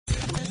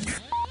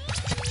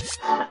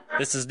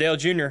This is Dale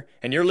Jr.,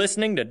 and you're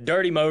listening to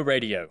Dirty Mo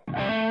Radio.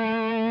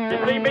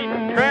 You see me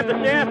grab the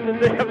shaft and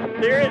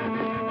steer it?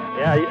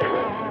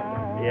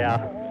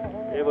 Yeah.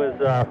 It was,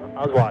 I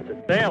was watching.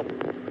 Damn,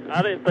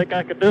 I didn't think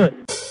I could do it.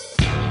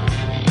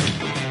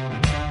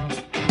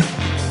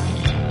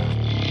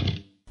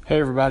 Hey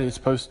everybody, it's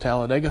Post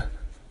Talladega.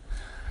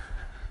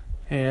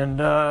 And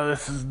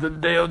this is the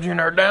Dale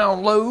Jr.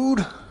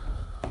 download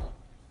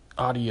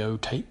audio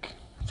take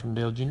from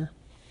Dale Jr.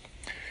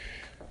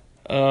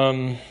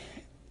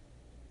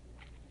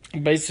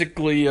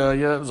 Basically,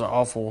 it was an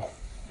awful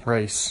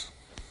race.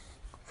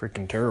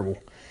 Freaking terrible.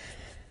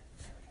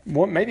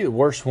 Maybe the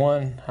worst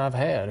one I've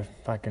had,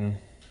 if I can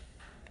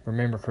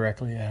remember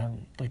correctly. I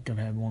don't think I've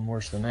had one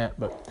worse than that,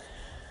 but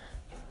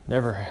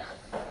never.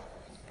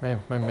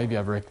 Maybe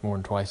I've wrecked more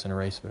than twice in a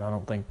race, but I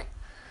don't think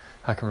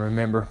I can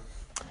remember.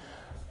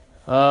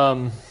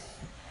 I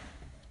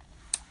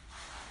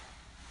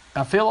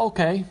feel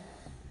okay,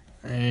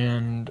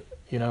 and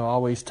I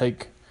always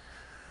take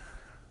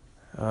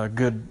a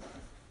good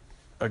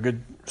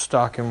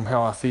stock in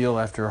how I feel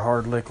after a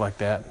hard lick like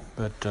that,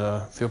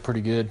 but feel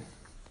pretty good.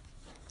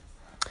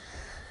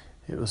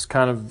 It was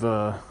kind of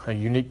a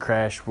unique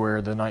crash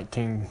where the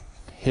 19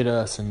 hit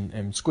us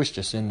and squished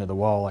us into the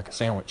wall like a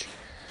sandwich,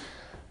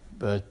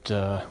 but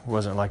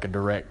wasn't like a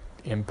direct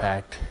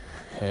impact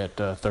at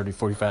 30,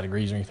 45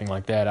 degrees or anything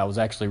like that. I was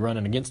actually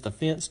running against the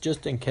fence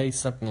just in case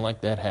something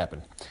like that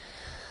happened.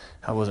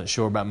 I wasn't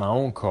sure about my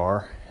own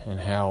car and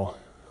how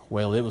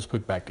well it was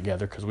put back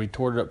together because we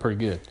tore it up pretty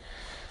good.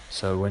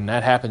 So when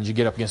that happens, you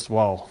get up against the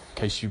wall in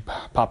case you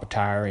pop a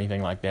tire or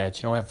anything like that.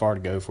 You don't have far to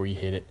go before you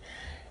hit it,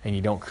 and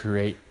you don't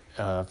create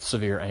a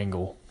severe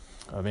angle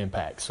of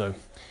impact. So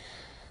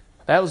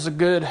that was a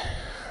good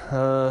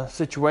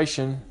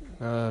situation.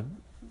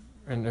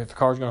 And if the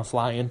car's going to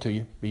fly into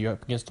you, be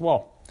up against the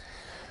wall.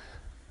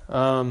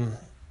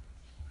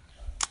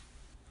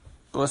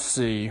 Let's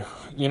see.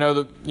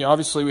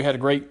 Obviously we had a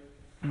great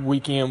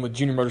weekend with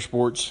Junior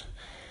Motorsports.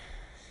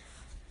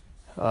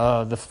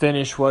 The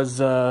finish was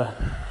a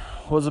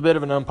bit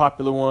of an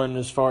unpopular one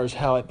as far as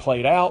how it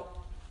played out.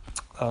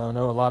 I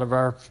know a lot of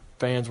our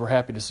fans were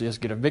happy to see us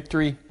get a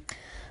victory,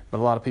 but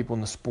a lot of people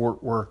in the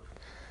sport were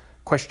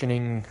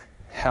questioning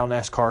how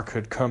NASCAR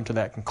could come to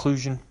that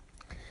conclusion.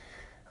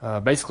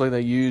 Basically,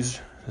 they used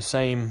the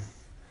same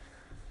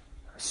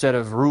set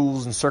of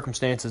rules and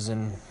circumstances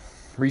and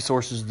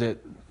resources that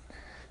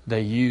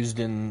they used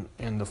in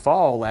the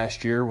fall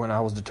last year when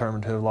I was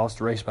determined to have lost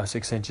the race by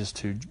 6 inches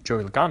to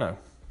Joey Logano.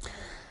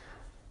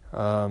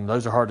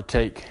 Those are hard to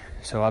take,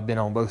 so I've been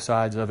on both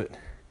sides of it.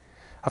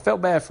 I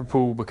felt bad for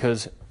Poole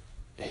because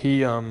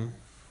he,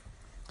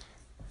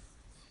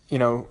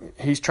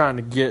 he's trying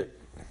to get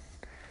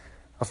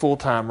a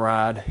full-time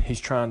ride. He's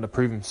trying to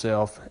prove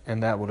himself,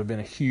 and that would have been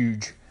a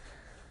huge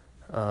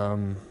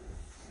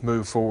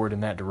move forward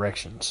in that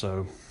direction.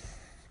 So,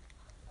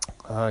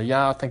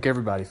 I think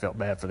everybody felt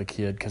bad for the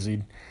kid because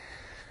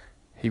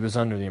he was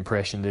under the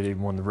impression that he'd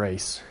won the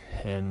race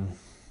and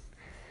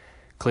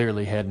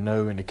clearly had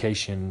no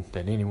indication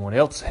that anyone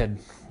else had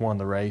won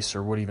the race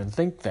or would even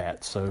think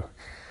that. So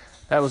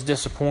that was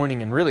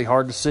disappointing and really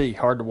hard to see,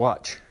 hard to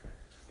watch,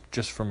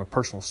 just from a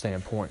personal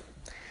standpoint.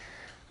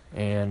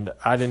 And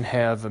I didn't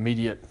have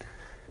immediate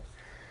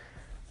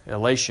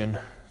elation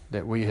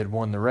that we had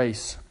won the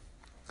race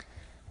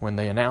when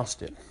they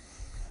announced it.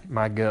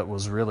 My gut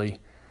was really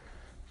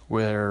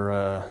with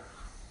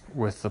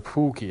the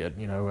Poole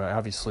kid.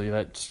 Obviously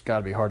that's got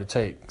to be hard to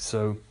take.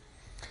 So,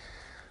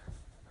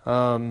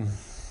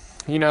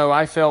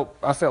 I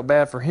felt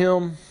bad for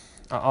him.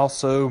 I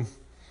also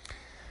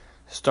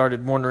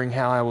started wondering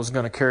how I was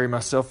going to carry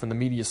myself in the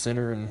media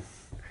center and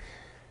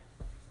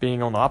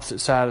being on the opposite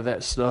side of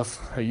that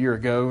stuff a year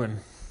ago and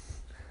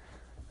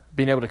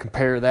being able to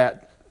compare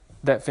that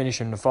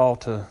finish in the fall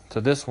to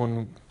this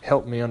one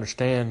helped me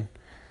understand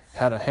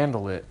how to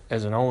handle it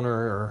as an owner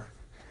or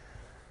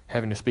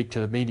having to speak to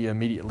the media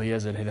immediately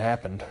as it had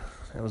happened.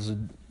 It was a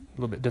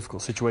little bit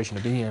difficult situation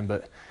to be in,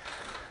 but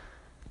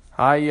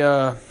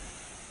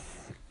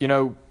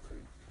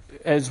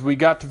as we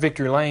got to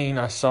victory lane,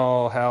 I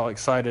saw how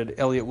excited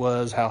Elliott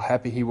was, how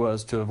happy he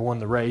was to have won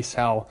the race,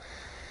 how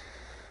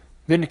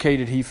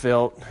vindicated he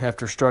felt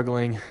after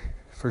struggling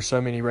for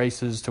so many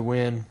races to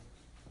win.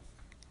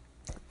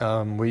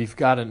 We've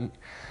got a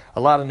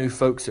lot of new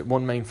folks at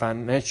One Main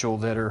Financial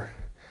that are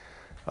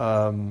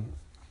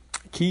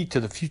key to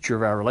the future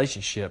of our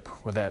relationship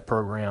with that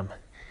program,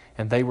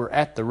 and they were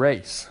at the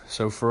race.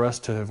 So for us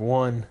to have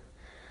won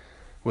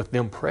with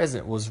them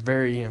present was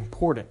very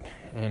important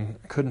and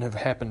couldn't have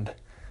happened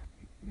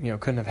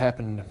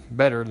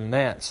better than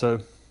that.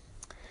 So,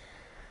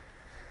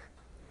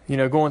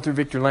 going through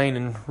Victory Lane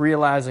and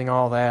realizing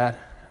all that,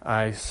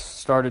 I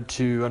started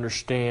to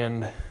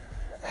understand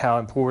how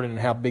important and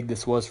how big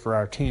this was for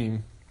our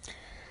team,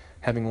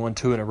 having won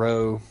 2 in a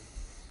row.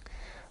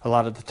 A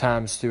lot of the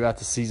times throughout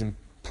the season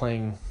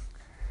playing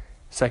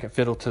second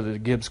fiddle to the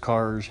Gibbs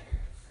cars,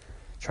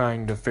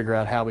 trying to figure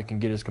out how we can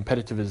get as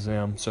competitive as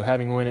them. So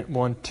having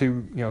won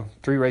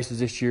 3 races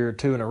this year,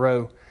 2 in a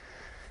row,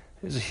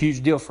 is a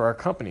huge deal for our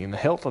company and the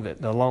health of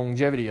it, the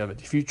longevity of it,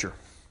 the future.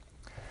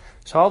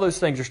 So all those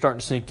things are starting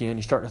to sink in.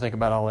 You're starting to think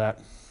about all that.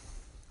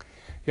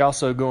 You're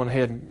also going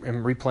ahead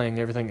and replaying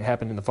everything that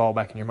happened in the fall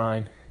back in your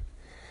mind.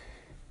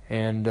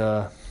 And,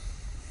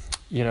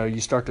 you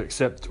start to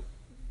accept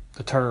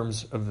the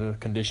terms of the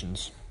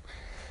conditions.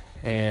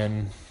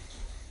 And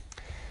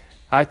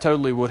I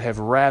totally would have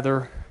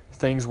rather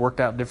things worked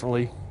out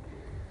differently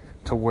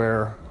to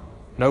where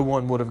no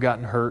one would have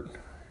gotten hurt.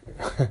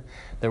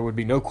 There would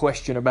be no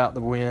question about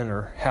the win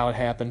or how it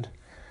happened.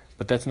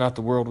 But that's not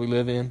the world we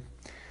live in.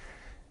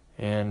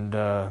 And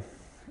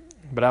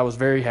but I was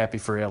very happy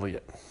for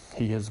Elliott.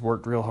 He has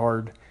worked real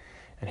hard,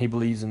 and he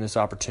believes in this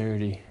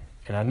opportunity.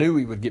 And I knew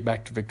we would get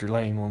back to Victory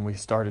Lane when we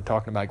started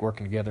talking about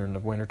working together in the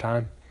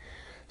wintertime.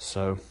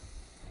 So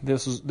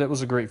that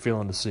was a great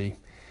feeling to see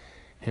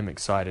him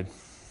excited.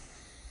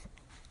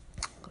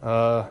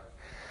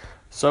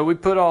 So we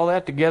put all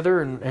that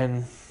together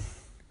and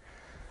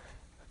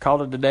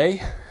called it a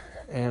day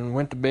and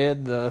went to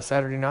bed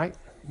Saturday night.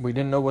 We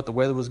didn't know what the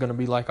weather was going to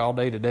be like all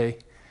day today.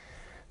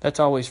 That's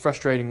always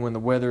frustrating when the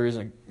weather is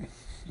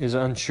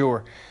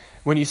unsure.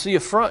 When you see a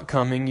front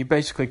coming, you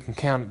basically can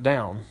count it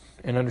down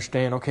and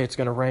understand, okay, it's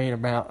going to rain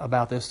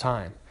about this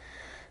time.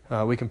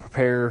 We can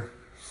prepare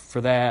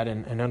for that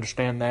and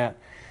understand that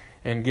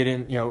and get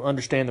in,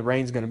 understand the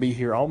rain's going to be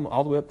here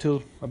all the way up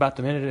till about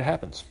the minute it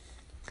happens.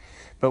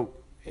 But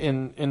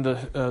in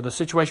the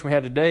situation we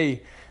had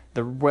today,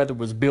 the weather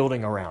was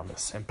building around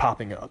us and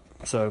popping up.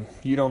 So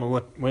you don't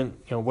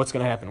know what's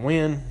going to happen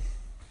when.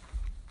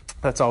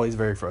 That's always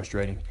very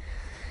frustrating.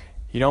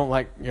 You don't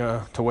like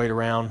to wait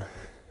around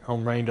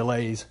on rain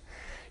delays.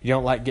 You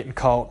don't like getting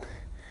caught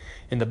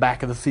in the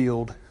back of the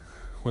field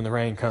when the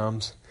rain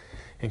comes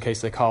in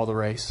case they call the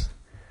race,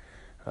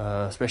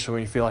 especially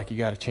when you feel like you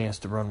got a chance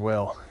to run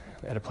well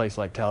at a place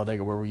like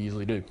Talladega where we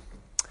usually do.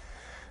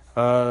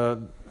 I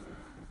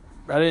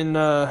didn't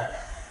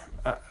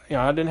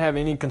have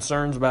any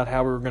concerns about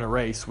how we were going to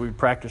race. We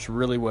practiced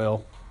really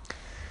well.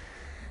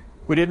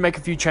 We did make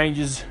a few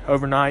changes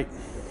overnight,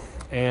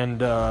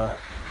 and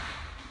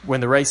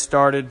when the race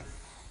started,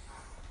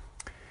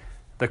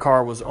 the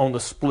car was on the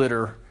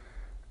splitter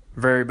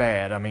very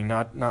bad. I mean,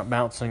 not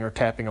bouncing or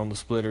tapping on the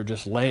splitter,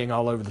 just laying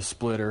all over the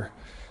splitter.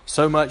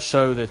 So much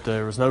so that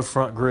there was no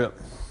front grip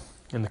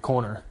in the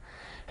corner.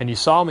 And you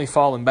saw me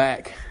falling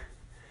back.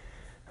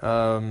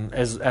 When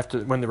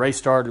the race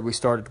started, we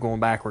started going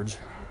backwards.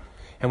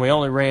 And we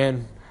only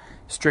ran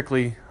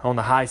strictly on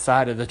the high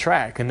side of the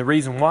track. And the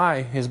reason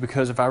why is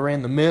because if I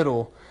ran the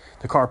middle,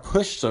 the car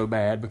pushed so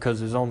bad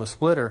because it's on the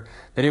splitter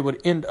that it would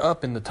end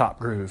up in the top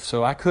groove.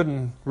 So I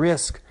couldn't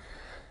risk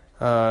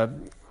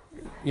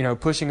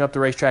pushing up the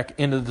racetrack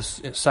into the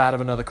side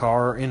of another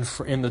car,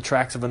 in the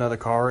tracks of another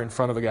car, in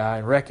front of a guy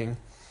and wrecking.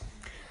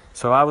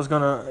 So I was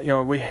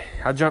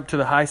I jumped to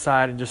the high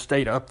side and just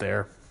stayed up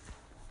there.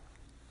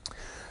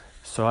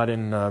 So I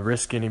didn't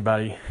risk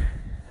anybody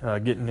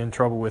getting in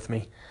trouble with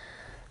me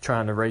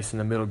trying to race in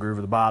the middle groove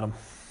of the bottom.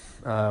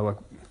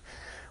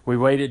 We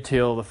waited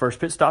till the first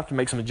pit stop to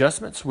make some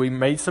adjustments. We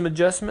made some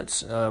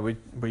adjustments.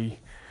 We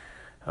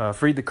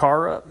freed the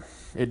car up.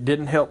 It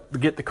didn't help to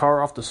get the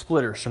car off the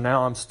splitter, so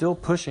now I'm still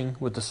pushing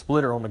with the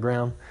splitter on the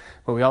ground,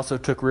 but we also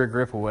took rear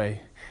grip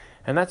away.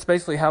 And that's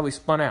basically how we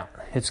spun out.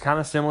 It's kind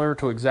of similar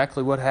to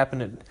exactly what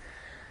happened at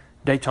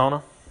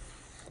Daytona,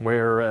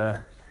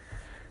 where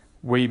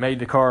we made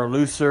the car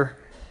looser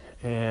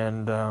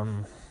and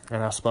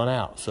I spun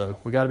out. So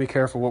we got to be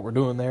careful what we're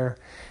doing there.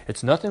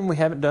 It's nothing we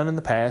haven't done in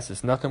the past.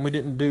 It's nothing we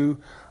didn't do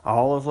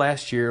all of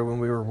last year when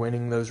we were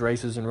winning those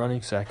races and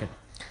running second.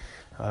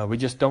 We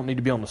just don't need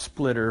to be on the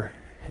splitter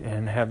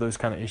and have those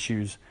kind of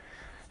issues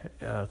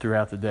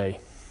throughout the day.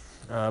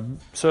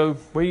 So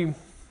we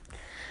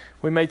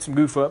made some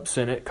goof ups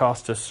and it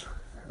cost us,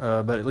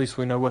 but at least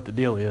we know what the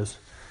deal is,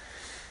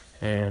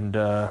 and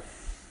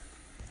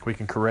we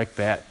can correct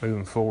that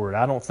moving forward.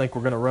 I don't think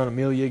we're going to run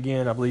Amelia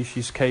again. I believe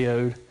she's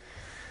KO'd.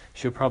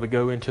 She'll probably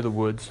go into the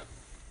woods.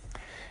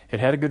 It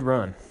had a good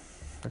run.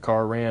 The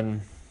car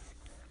ran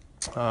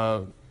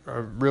a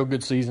real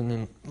good season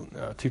in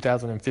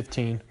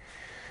 2015,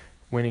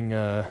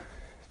 winning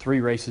 3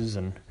 races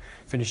and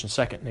finishing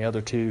second in the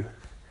other 2.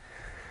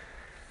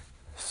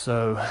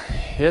 So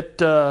it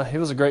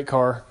was a great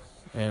car,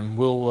 and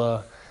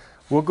we'll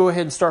go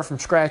ahead and start from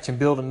scratch and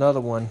build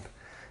another one.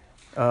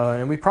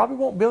 And we probably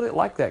won't build it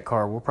like that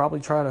car. We'll probably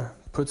try to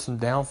put some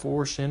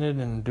downforce in it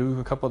and do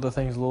a couple other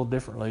things a little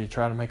differently to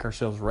try to make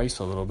ourselves race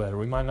a little better.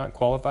 We might not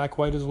qualify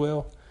quite as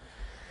well,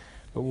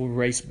 but we'll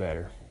race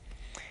better.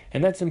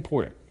 And that's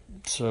important.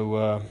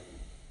 So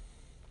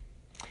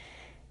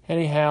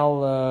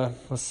anyhow,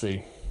 let's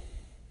see.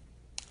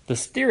 The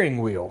steering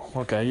wheel.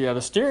 Okay, yeah,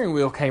 the steering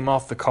wheel came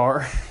off the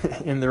car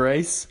in the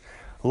race.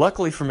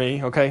 Luckily for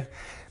me, okay.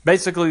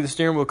 Basically, the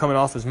steering wheel coming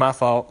off is my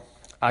fault.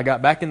 I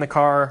got back in the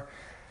car,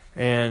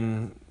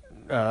 and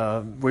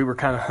we were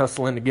kind of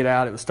hustling to get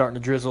out. It was starting to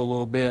drizzle a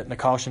little bit, and the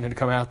caution had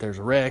come out. There's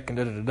a wreck, and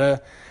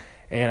da-da-da-da.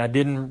 And I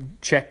didn't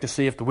check to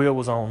see if the wheel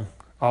was on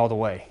all the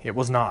way. It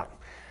was not.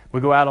 We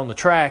go out on the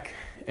track,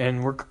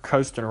 and we're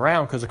coasting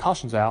around because the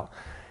caution's out.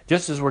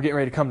 Just as we're getting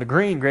ready to come to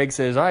green, Greg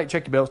says, all right,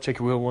 check your belts, check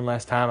your wheel one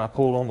last time. I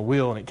pulled on the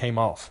wheel, and it came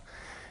off.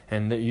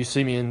 And you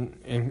see me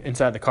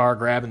inside the car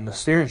grabbing the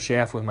steering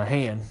shaft with my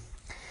hand.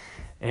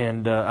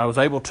 And I was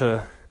able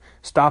to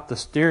stop the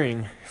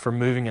steering from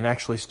moving and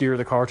actually steer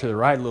the car to the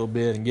right a little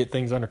bit and get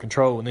things under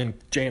control, and then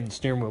jam the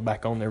steering wheel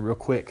back on there real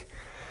quick.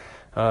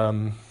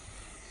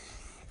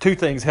 Two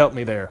things helped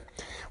me there.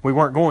 We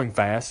weren't going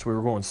fast. We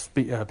were going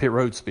pit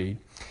road speed.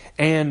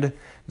 And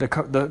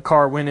the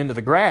car went into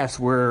the grass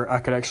where I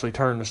could actually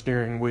turn the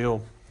steering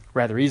wheel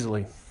rather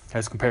easily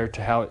as compared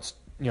to how it's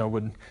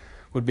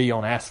would be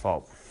on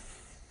asphalt.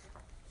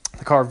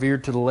 The car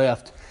veered to the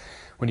left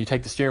when you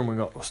take the steering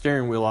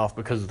wheel off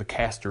because of the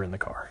caster in the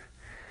car.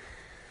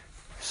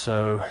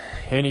 So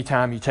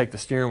anytime you take the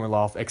steering wheel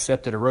off,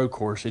 except at a road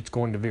course, it's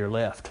going to veer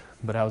left.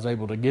 But I was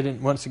able to get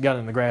in, once it got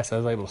in the grass, I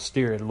was able to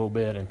steer it a little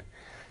bit and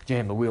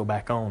jam the wheel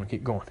back on and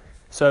keep going.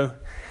 So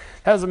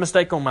that was a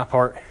mistake on my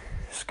part.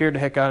 Scared the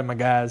heck out of my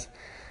guys.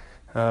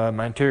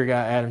 My interior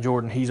guy, Adam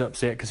Jordan, he's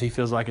upset because he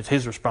feels like it's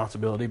his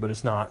responsibility, but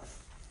it's not.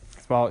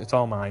 It's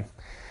all mine.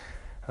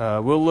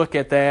 We'll look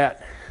at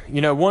that.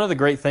 One of the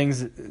great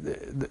things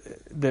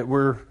that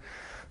we're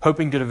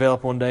hoping to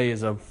develop one day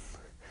is a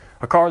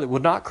car that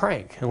would not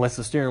crank unless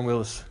the steering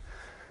wheel is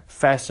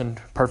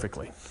fastened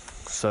perfectly.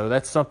 So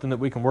that's something that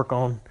we can work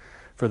on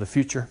for the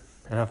future,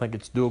 and I think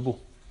it's doable.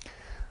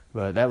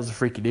 But that was a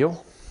freaky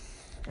deal.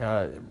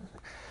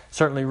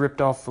 Certainly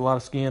ripped off a lot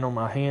of skin on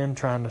my hand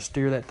trying to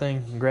steer that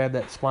thing and grab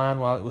that spline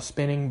while it was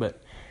spinning,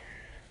 but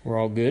we're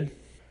all good.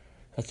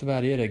 That's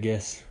about it, I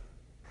guess.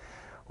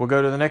 We'll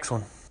go to the next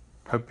one.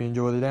 Hope you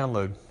enjoy the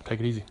download. Take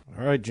it easy.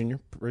 All right,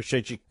 Junior.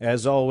 Appreciate you,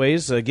 as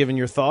always, giving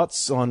your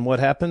thoughts on what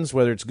happens,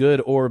 whether it's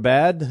good or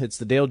bad. It's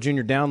the Dale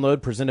Jr.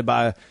 Download presented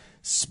by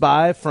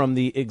Spy from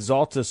the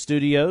Exalta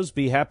Studios.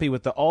 Be happy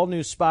with the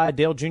all-new Spy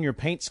Dale Jr.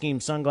 paint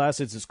scheme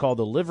sunglasses. It's called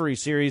the Livery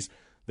Series.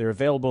 They're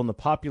available in the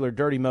popular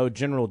Dirty Mode,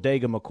 General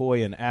Dega,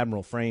 McCoy, and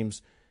Admiral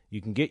frames.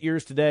 You can get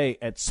yours today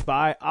at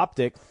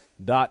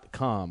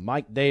spyoptic.com.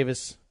 Mike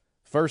Davis,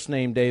 first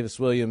name Davis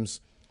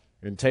Williams,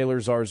 and Taylor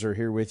Zarzer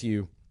here with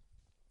you.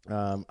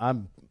 I'm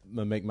going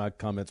to make my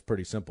comments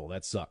pretty simple.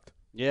 That sucked.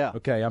 Yeah.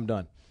 Okay, I'm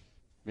done.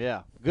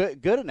 Yeah.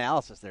 Good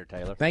analysis there,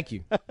 Taylor. Thank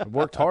you. I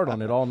worked hard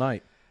on it all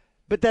night.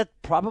 But that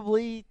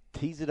probably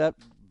tees it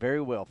up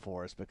very well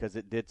for us because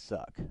it did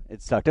suck.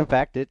 It sucked. In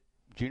fact,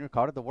 Junior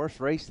called it the worst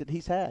race that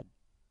he's had.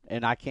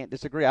 And I can't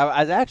disagree.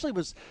 I actually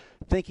was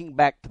thinking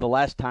back to the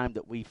last time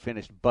that we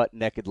finished butt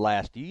naked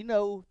last. Do you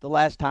know the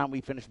last time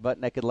we finished butt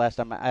naked last?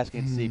 I'm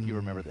asking to see if you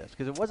remember this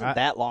because it wasn't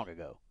that long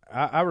ago.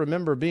 I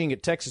remember being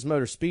at Texas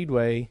Motor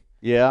Speedway.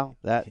 Yeah,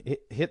 that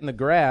hitting the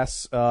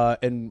grass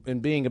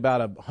and being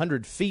about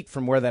 100 feet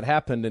from where that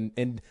happened.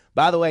 And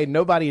by the way,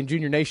 nobody in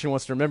Junior Nation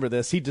wants to remember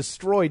this. He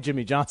destroyed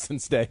Jimmy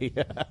Johnson's day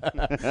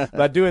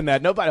by doing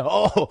that. Nobody.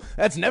 Oh,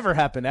 that's never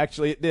happened.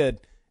 Actually, it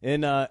did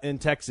in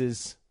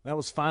Texas. That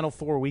was Final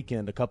Four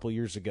weekend a couple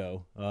years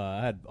ago.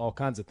 I had all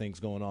kinds of things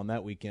going on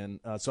that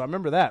weekend. So I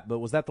remember that, but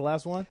was that the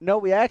last one? No,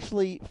 we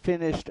actually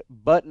finished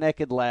butt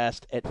naked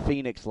last at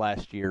Phoenix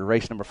last year,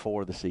 race number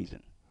 4 of the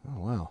season. Oh,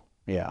 wow.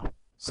 Yeah.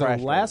 So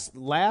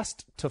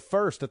last to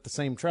first at the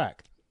same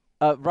track.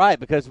 Right,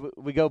 because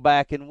we go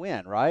back and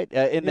win, right?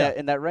 In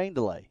that rain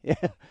delay.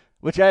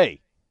 Which,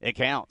 hey, it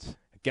counts.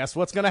 Guess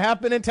what's going to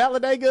happen in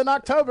Talladega in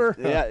October?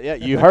 Yeah,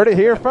 you heard it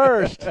here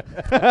first.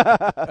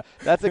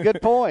 That's a good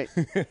point.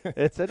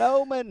 It's an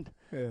omen.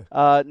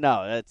 Yeah.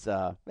 No,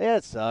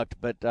 it sucked,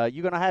 but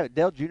you're going to have it.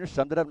 Dale Jr.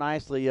 summed it up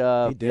nicely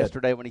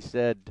yesterday when he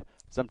said,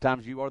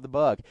 sometimes you are the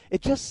bug.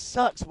 It just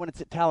sucks when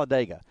it's at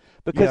Talladega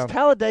because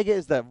Talladega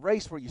is the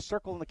race where you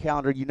circle in the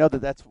calendar. You know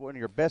that's one of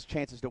your best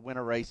chances to win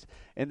a race,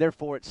 and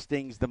therefore it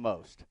stings the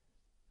most.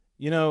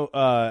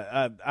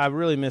 I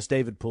really miss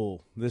David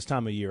Poole this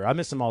time of year. I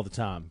miss him all the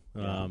time.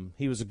 Yeah.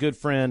 He was a good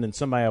friend and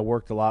somebody I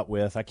worked a lot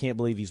with. I can't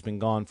believe he's been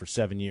gone for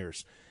 7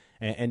 years.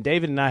 And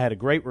David and I had a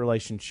great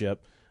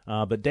relationship,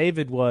 but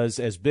David was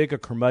as big a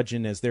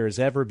curmudgeon as there has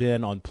ever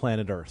been on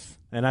planet Earth.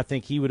 And I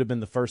think he would have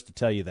been the first to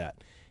tell you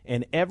that.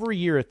 And every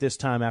year at this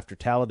time after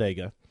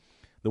Talladega,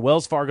 the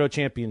Wells Fargo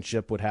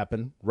Championship would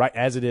happen, right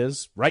as it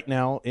is right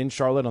now in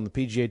Charlotte on the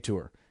PGA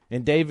Tour.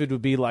 And David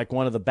would be like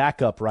one of the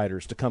backup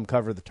riders to come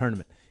cover the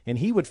tournament. And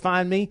he would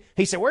find me.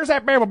 He said, "Where's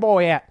that Bama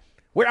boy at?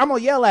 I'm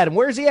going to yell at him.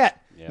 Where's he at?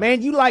 Yeah.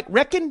 Man, you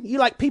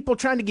like people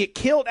trying to get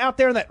killed out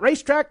there on that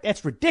racetrack?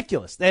 That's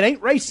ridiculous. That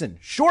ain't racing.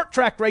 Short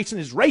track racing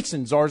is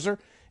racing, Zarzer."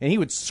 And he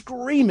would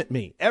scream at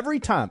me every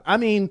time. I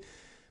mean,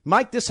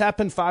 Mike, this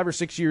happened 5 or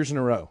 6 years in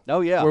a row.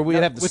 Oh, yeah. Where we'd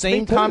have the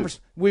same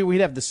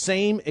we'd have the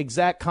same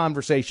exact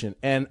conversation.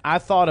 And I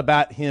thought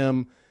about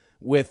him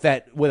with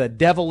a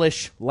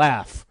devilish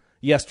laugh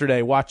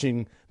yesterday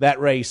watching that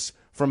race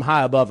from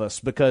high above us,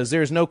 because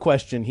there's no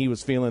question he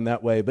was feeling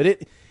that way. But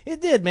it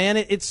did, man.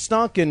 It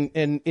stunk,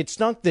 and it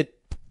stunk that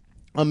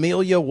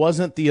Amelia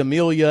wasn't the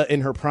Amelia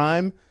in her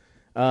prime.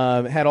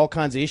 Had all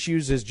kinds of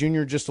issues, as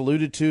Junior just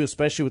alluded to,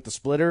 especially with the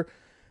splitter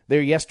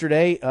there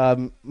yesterday.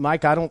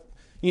 Mike,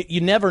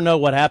 you never know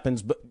what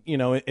happens, but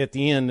at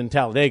the end in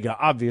Talladega,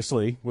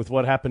 obviously, with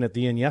what happened at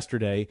the end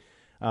yesterday.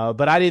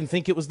 But I didn't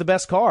think it was the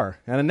best car,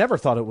 and I never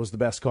thought it was the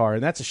best car,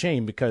 and that's a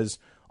shame because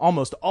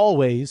almost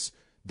always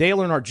Dale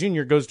Earnhardt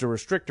Jr. goes to a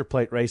restrictor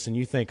plate race, and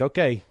you think,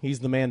 okay, he's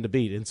the man to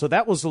beat. And so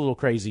that was a little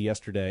crazy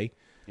yesterday,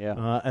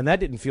 and that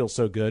didn't feel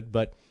so good.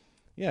 But,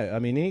 yeah, I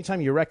mean, anytime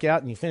you wreck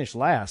out and you finish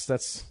last,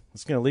 that's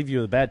going to leave you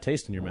with a bad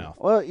taste in your mouth.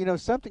 Well,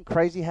 something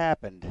crazy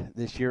happened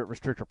this year at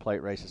restrictor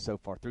plate races so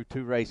far through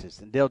 2 races,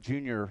 and Dale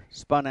Jr.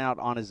 spun out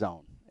on his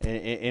own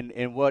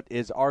in what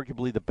is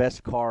arguably the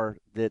best car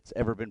that's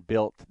ever been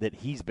built that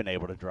he's been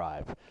able to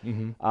drive.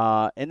 Mm-hmm.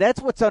 And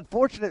that's what's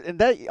unfortunate. And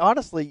that,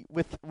 honestly,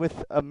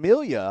 with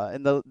Amelia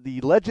and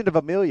the legend of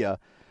Amelia,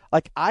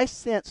 like, I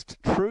sensed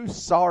true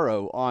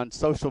sorrow on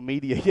social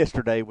media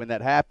yesterday when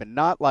that happened,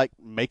 not like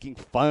making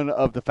fun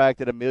of the fact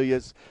that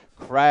Amelia's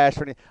crashed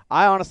or anything.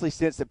 I honestly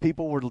sensed that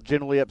people were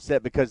genuinely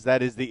upset because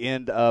that is the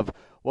end of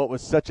what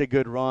was such a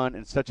good run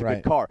and such a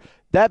good car.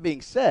 That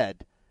being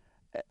said,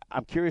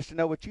 I'm curious to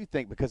know what you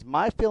think, because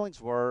my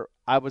feelings were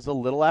I was a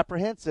little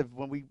apprehensive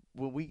when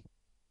we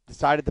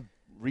decided to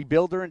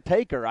rebuild her and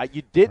take her.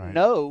 You didn't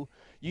know.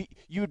 You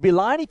would be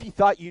lying if you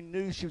thought you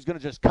knew she was going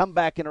to just come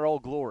back in her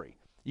old glory.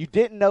 You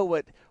didn't know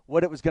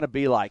what it was going to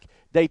be like.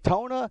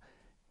 Daytona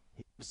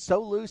was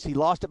so loose, he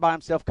lost it by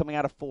himself coming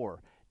out of 4.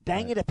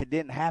 Dang it if it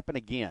didn't happen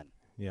again.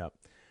 Yeah.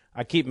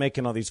 I keep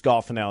making all these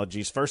golf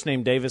analogies. First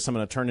name Davis, I'm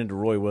going to turn into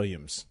Roy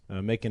Williams,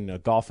 making a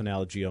golf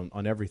analogy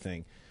on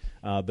everything.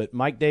 But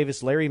Mike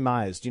Davis, Larry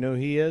Mize, do you know who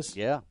he is?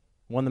 Yeah.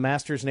 Won the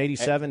Masters in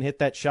 '87, hit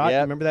that shot.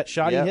 Yep. Remember that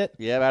shot he hit?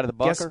 Yeah, out of the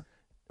bunker.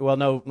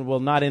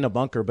 Not in a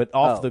bunker, but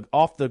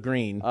off the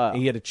green.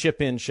 He had a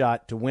chip-in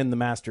shot to win the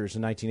Masters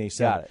in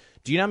 1987. Got it.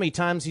 Do you know how many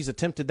times he's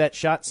attempted that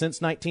shot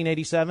since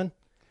 1987?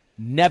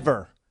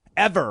 Never,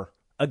 ever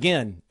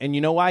again. And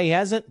you know why he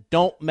hasn't?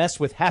 Don't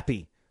mess with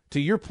Happy. To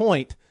your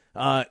point,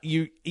 there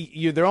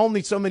are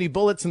only so many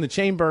bullets in the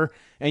chamber,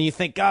 and you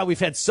think, God,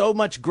 we've had so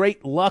much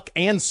great luck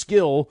and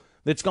skill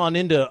that's gone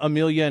into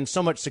Amelia and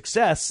so much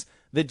success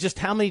that just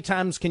how many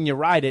times can you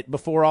ride it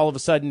before all of a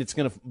sudden it's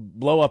going to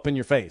blow up in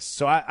your face?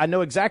 So I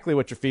know exactly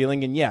what you're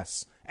feeling, and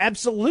yes,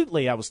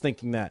 absolutely I was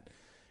thinking that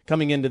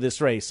coming into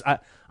this race.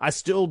 I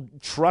still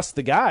trust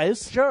the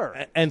guys.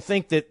 Sure. And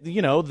think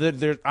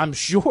that, I'm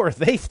sure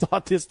they've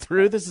thought this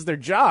through. This is their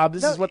job.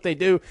 This is what they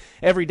do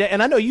every day.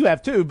 And I know you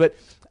have too, but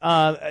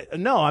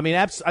no, I mean,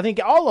 I think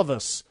all of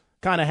us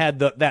kind of had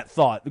that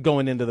thought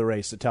going into the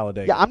race at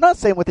Talladega. Yeah, I'm not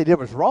saying what they did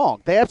was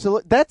wrong. That's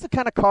the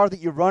kind of car that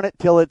you run it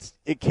till it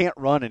can't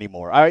run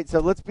anymore. All right, so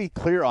let's be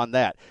clear on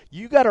that.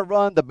 You got to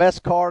run the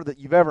best car that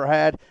you've ever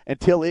had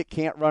until it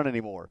can't run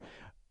anymore.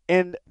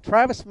 And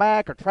Travis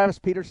Mack or Travis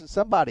Peterson,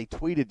 somebody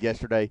tweeted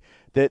yesterday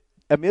that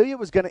Amelia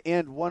was going to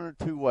end one or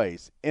two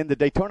ways, in the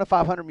Daytona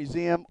 500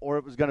 Museum, or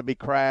it was going to be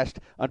crashed.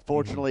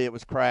 Unfortunately, it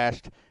was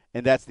crashed,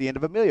 and that's the end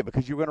of Amelia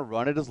because you're going to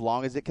run it as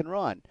long as it can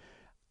run.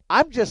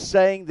 I'm just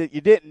saying that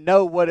you didn't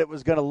know what it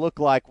was going to look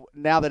like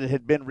now that it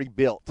had been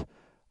rebuilt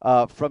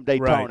from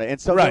Daytona. Right. And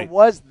so there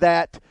was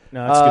that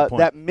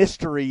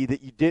mystery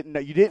that you didn't know.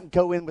 You didn't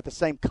go in with the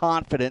same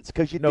confidence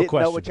because you didn't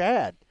know what you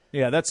had.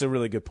 Yeah, that's a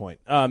really good point.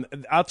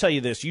 I'll tell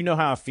you this. You know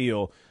how I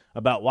feel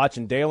about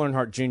watching Dale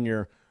Earnhardt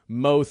Jr.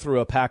 mow through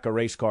a pack of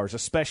race cars,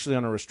 especially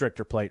on a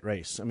restrictor plate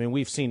race. I mean,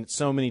 we've seen it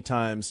so many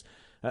times,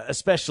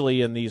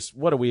 especially in these,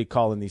 what are we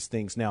calling these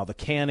things now, the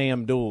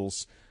Can-Am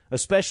duels.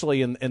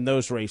 Especially in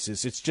those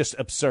races, it's just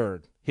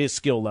absurd, his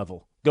skill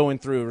level, going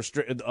through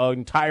an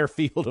entire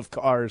field of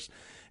cars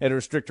at a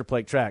restrictor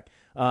plate track.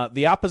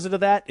 The opposite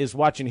of that is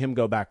watching him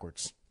go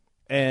backwards.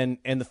 And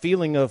the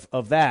feeling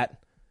of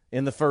that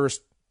in the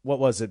first, what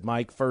was it,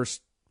 Mike,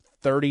 first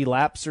 30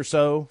 laps or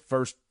so,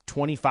 first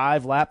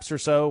 25 laps or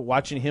so,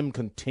 watching him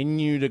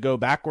continue to go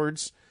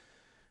backwards,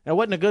 that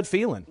wasn't a good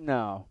feeling.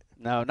 No,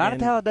 not at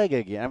Talladega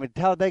again. I mean,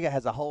 Talladega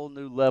has a whole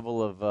new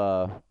level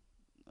of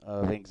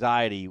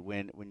anxiety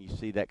when you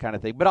see that kind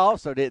of thing. But I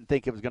also didn't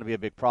think it was going to be a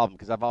big problem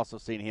because I've also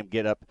seen him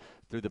get up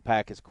through the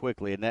pack as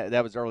quickly, and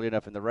that was early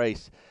enough in the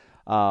race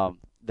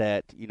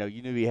that you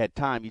knew he had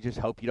time. You just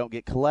hope you don't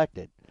get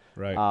collected.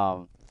 Right.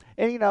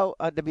 And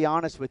to be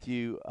honest with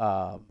you,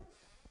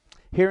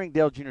 hearing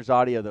Dale Jr.'s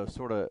audio though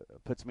sort of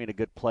puts me in a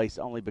good place,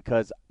 only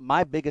because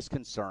my biggest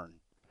concern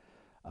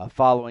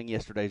following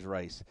yesterday's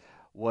race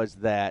was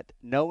that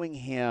knowing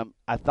him,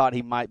 I thought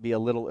he might be a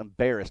little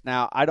embarrassed.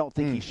 Now, I don't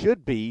think he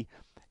should be,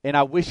 and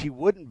I wish he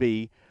wouldn't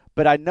be,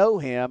 but I know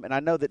him, and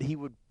I know that he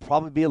would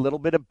probably be a little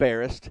bit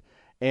embarrassed,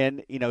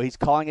 and, he's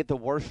calling it the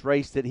worst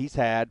race that he's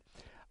had.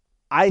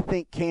 I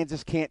think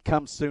Kansas can't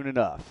come soon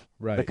enough,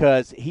 right?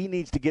 Because he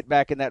needs to get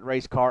back in that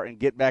race car and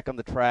get back on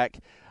the track,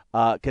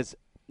 because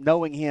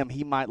knowing him,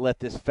 he might let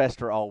this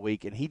fester all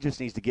week, and he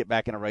just needs to get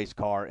back in a race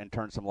car and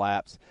turn some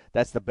laps.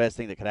 That's the best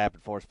thing that could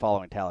happen for us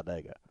following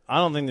Talladega. I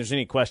don't think there's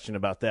any question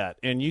about that.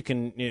 And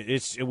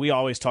we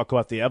always talk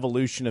about the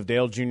evolution of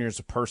Dale Jr. as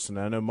a person.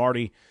 I know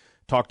Marty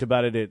talked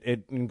about it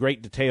in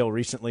great detail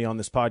recently on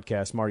this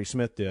podcast. Marty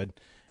Smith did.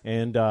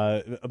 And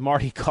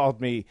Marty called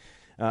me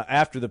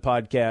after the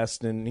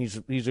podcast, and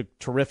he's a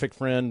terrific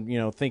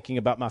friend, thinking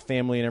about my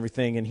family and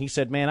everything. And he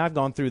said, man, I've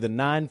gone through the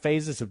 9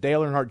 phases of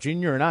Dale Earnhardt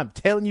Jr., and I'm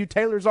telling you,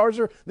 Taylor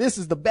Zarzour, this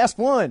is the best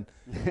one.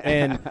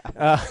 And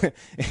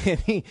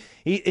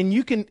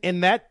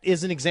and that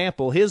is an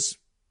example. His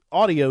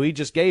audio he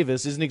just gave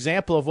us is an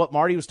example of what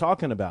Marty was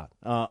talking about.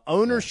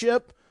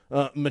 Ownership,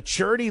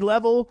 maturity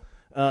level,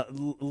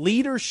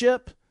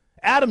 leadership.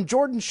 Adam,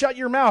 Jordan, shut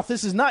your mouth.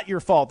 This is not your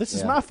fault. This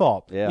is my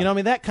fault.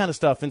 Yeah. That kind of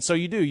stuff. And so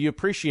you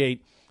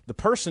appreciate the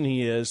person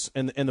he is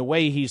and the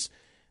way he's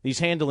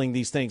handling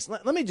these things.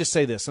 Let me just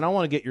say this, and I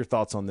want to get your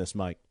thoughts on this,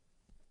 Mike.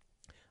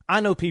 I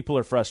know people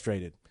are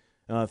frustrated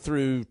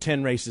through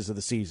 10 races of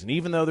the season,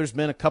 even though there's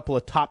been a couple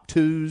of top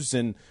 2s,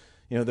 and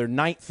they're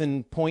 9th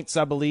in points,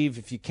 I believe,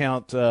 if you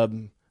count.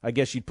 I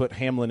guess you'd put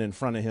Hamlin in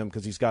front of him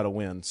because he's got to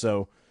win.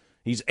 So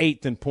he's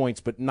 8th in points,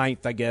 but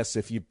 9th, I guess,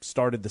 if you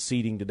started the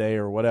seeding today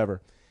or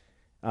whatever.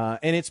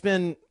 And it's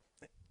been,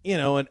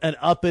 an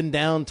up and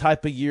down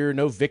type of year,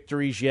 no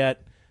victories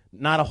yet,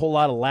 not a whole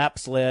lot of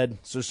laps led,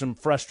 so some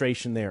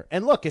frustration there.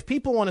 And look, if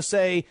people want to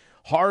say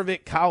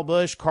Harvick, Kyle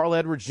Busch, Carl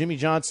Edwards, Jimmy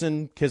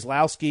Johnson,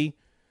 Keselowski,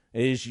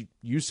 as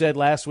you said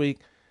last week,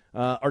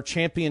 are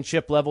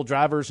championship-level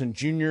drivers, and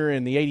Junior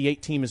and the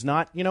 88 team is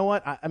not, you know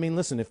what? I mean,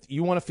 listen, if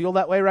you want to feel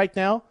that way right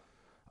now,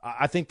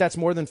 I think that's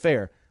more than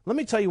fair. Let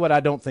me tell you what I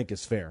don't think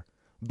is fair.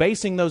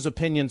 Basing those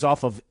opinions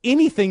off of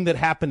anything that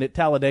happened at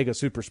Talladega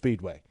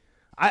Superspeedway.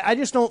 I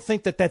just don't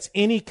think that that's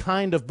any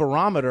kind of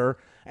barometer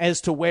as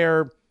to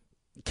where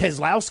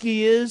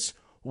Keselowski is,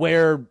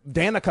 where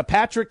Danica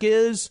Patrick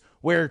is,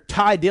 where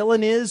Ty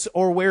Dillon is,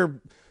 or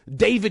where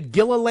David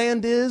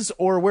Gilliland is,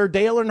 or where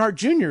Dale Earnhardt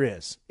Jr.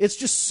 is. It's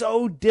just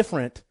so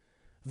different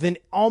than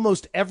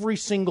almost every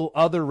single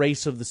other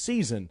race of the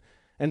season.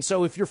 And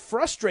so if you're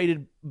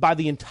frustrated by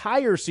the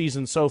entire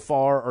season so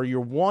far, or you're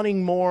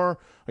wanting more,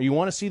 or you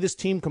want to see this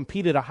team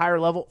compete at a higher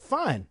level,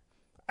 fine.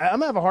 I'm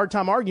going to have a hard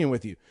time arguing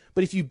with you.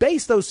 But if you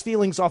base those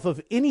feelings off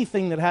of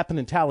anything that happened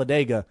in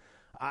Talladega,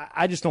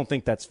 I just don't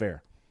think that's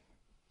fair.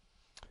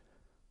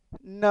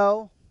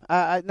 No,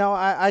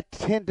 I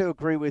tend to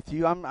agree with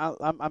you.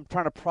 I'm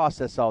trying to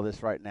process all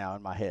this right now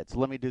in my head. So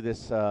let me do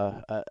this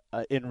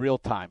in real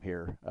time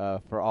here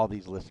for all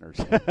these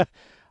listeners.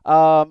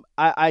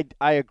 I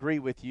agree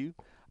with you.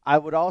 I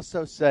would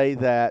also say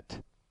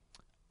that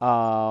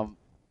our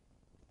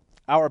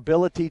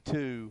ability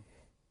to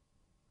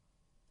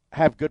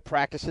have good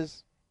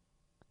practices,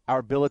 our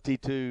ability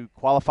to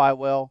qualify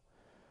well,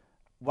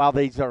 while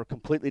these are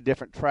completely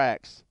different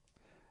tracks,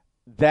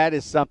 that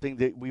is something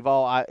that we've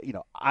all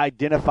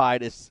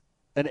identified as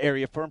an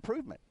area for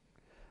improvement.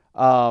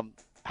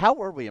 How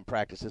were we in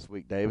practice this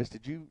week, Davis?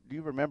 Do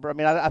you remember? I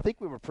mean, I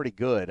think we were pretty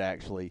good,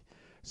 actually.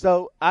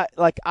 So I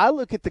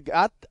look at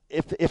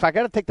if I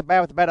got to take the bad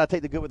with the bad, I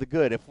take the good with the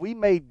good. If we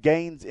made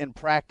gains in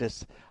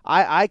practice,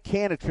 I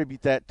can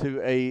attribute that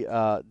to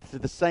to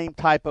the same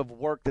type of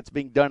work that's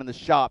being done in the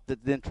shop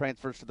that then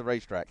transfers to the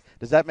racetrack.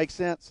 Does that make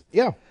sense?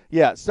 Yeah.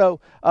 Yeah. So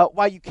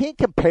while you can't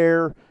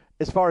compare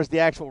as far as the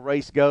actual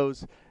race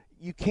goes,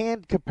 you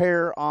can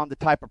compare on the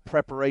type of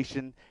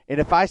preparation. And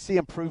if I see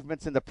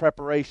improvements in the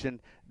preparation,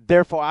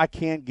 therefore I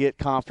can get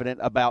confident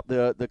about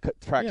the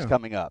tracks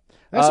coming up.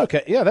 That's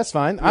okay. Yeah, that's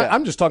fine. Yeah.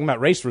 I'm just talking about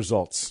race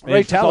results.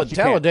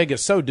 Talladega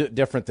is so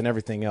different than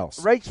everything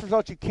else. Race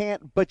results you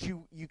can't, but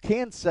you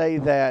can say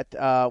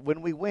that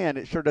when we win,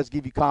 it sure does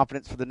give you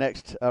confidence for the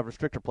next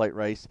restrictor plate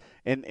race.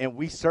 And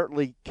we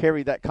certainly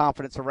carry that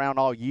confidence around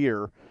all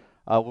year.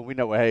 When we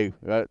know, hey,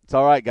 it's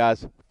all right,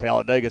 guys.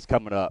 Talladega's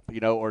coming up,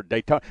 or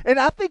Daytona. And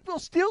I think we'll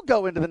still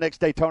go into the next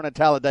Daytona and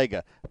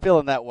Talladega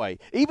feeling that way,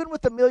 even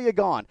with Amelia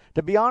gone.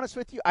 To be honest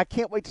with you, I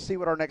can't wait to see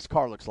what our next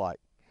car looks like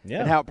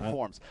and how it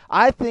performs.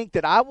 I think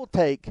that I will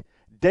take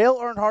Dale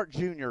Earnhardt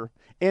Jr.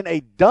 in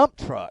a dump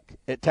truck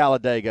at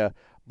Talladega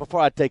before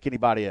I take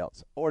anybody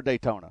else or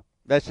Daytona.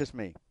 That's just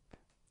me.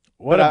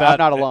 I'm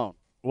not alone.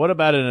 What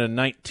about in a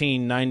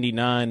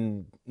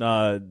 1999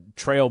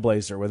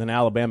 Trailblazer with an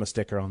Alabama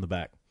sticker on the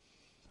back?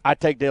 I'd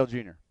take Dale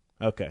Jr.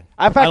 Okay.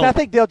 In fact, I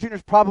think Dale Jr.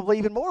 is probably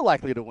even more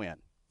likely to win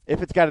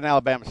if it's got an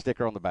Alabama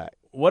sticker on the back.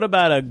 What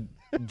about a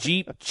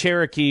Jeep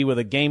Cherokee with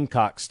a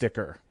Gamecock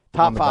sticker?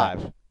 Top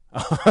 5.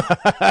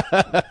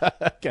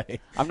 Okay.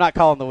 I'm not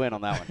calling the win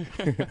on that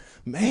one.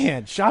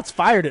 Man, shots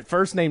fired at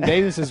first name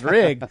Davis's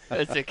rig.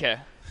 It's okay.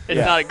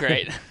 It's not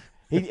great.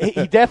 He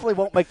definitely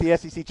won't make the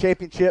SEC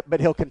championship,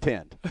 but he'll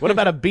contend. What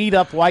about a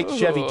beat-up white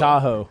Chevy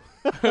Tahoe?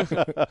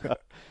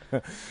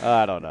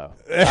 I don't know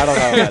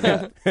about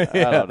that.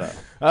 I don't know.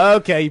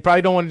 Okay, you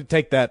probably don't want to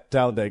take that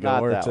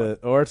Talladega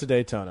or to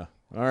Daytona.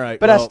 All right.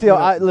 But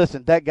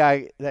listen, that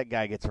guy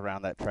gets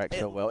around that track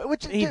so well.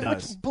 Which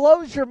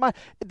blows your mind.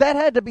 That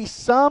had to be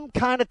some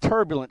kind of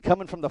turbulent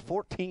coming from the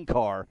 14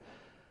 car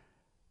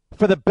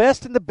for the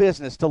best in the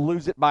business to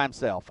lose it by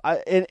himself.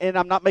 And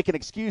I'm not making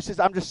excuses.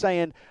 I'm just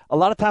saying a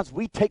lot of times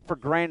we take for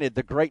granted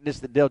the greatness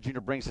that Dale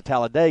Jr. brings to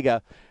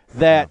Talladega,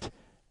 that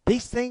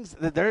these things,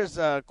 there's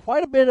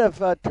quite a bit of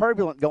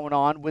turbulence going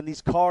on when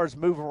these cars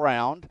move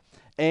around,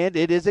 and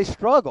it is a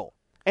struggle.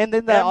 And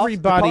then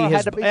everybody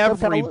has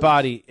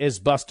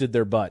busted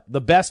their butt.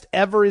 The best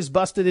ever has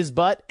busted his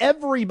butt.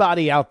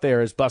 Everybody out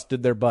there has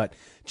busted their butt.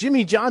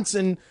 Jimmy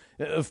Johnson,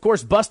 of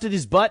course, busted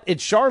his butt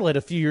at Charlotte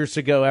a few years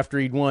ago after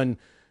he'd won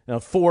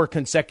 4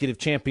 consecutive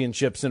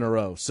championships in a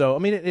row. So, I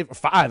mean,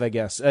 5, I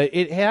guess.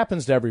 It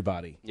happens to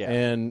everybody. Yeah.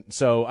 And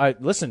so,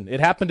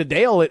 it happened to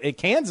Dale at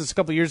Kansas a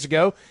couple years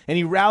ago, and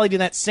he rallied in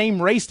that same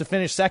race to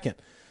finish second.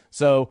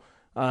 So,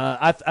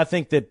 I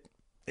think that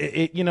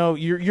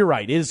you're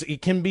right.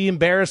 It can be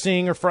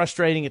embarrassing or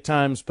frustrating at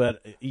times,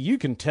 but you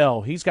can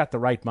tell he's got the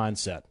right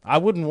mindset. I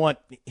wouldn't want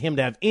him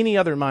to have any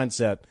other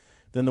mindset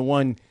than the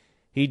one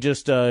he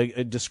just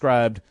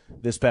described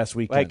this past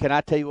weekend. Hey, can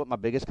I tell you what my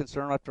biggest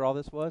concern after all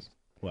this was?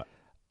 What?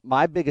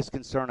 My biggest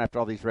concern after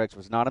all these wrecks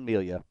was not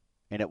Amelia,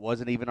 and it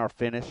wasn't even our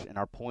finish and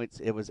our points.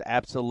 It was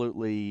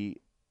absolutely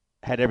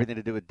had everything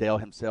to do with Dale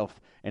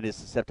himself and his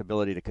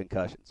susceptibility to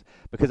concussions.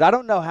 Because I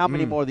don't know how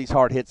many more of these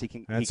hard hits he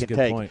can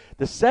take. Point.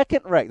 The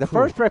second wreck, the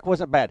first wreck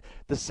wasn't bad.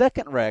 The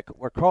second wreck,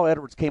 where Carl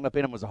Edwards came up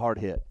in him, was a hard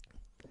hit.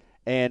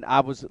 And I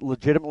was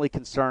legitimately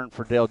concerned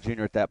for Dale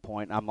Jr. at that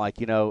point. I'm like,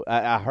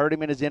 I heard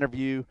him in his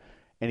interview,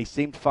 and he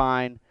seemed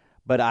fine,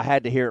 but I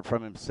had to hear it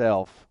from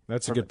himself.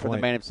 That's a good point. From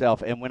the man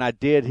himself. And when I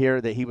did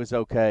hear that he was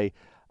okay,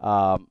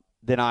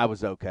 then I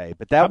was okay.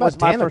 But that was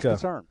my first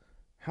concern.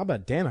 How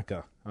about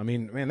Danica? I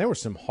mean, man, there were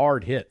some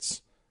hard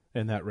hits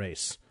in that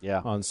race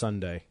on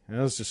Sunday.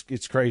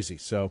 It's crazy.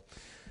 So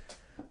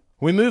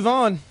we move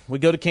on. We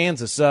go to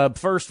Kansas.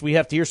 First, we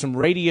have to hear some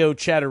Radio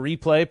Chatter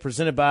Replay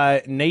presented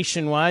by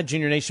Nationwide.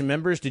 Junior Nation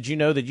members, did you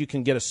know that you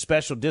can get a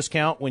special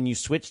discount when you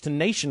switch to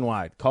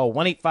Nationwide? Call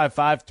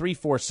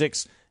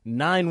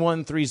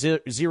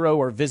 1-855-346-9130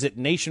 or visit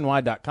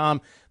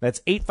nationwide.com. That's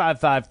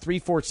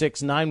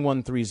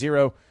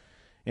 855-346-9130.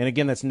 And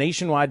again, that's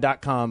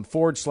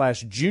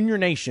nationwide.com/Junior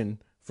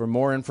Nation for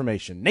more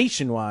information.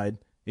 Nationwide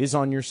is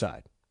on your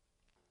side.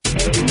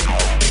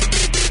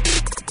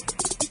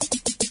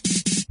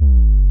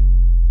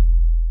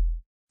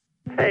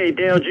 Hey,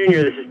 Dale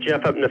Jr., this is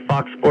Jeff up in the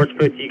Fox Sports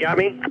booth. You got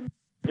me?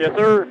 Yes,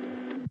 sir.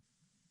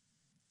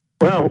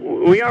 Well,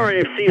 we already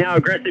have seen how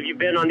aggressive you've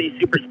been on these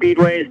super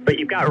speedways, but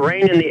you've got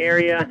rain in the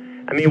area.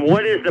 I mean,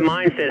 what is the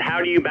mindset?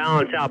 How do you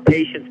balance out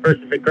patience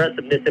versus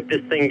aggressiveness if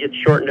this thing gets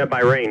shortened up by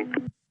rain?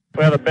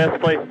 Well, the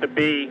best place to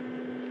be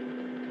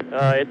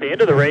at the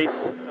end of the race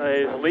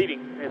is leading.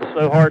 It's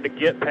so hard to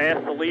get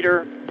past the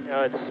leader.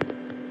 It's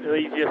the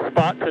easiest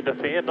spot to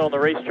defend on the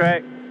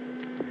racetrack.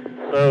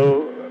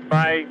 So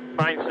my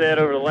mindset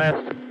over the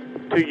last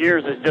 2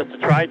 years is just to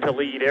try to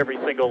lead every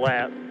single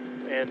lap.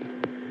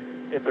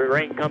 And if the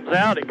rain comes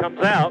out, it comes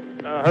out.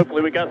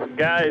 Hopefully we got some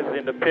guys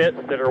in the pits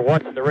that are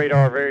watching the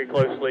radar very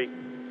closely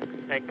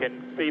and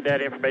can feed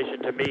that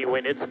information to me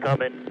when it's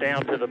coming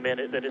down to the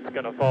minute that it's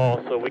going to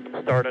fall, so we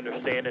can start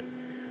understanding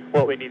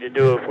what we need to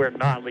do if we're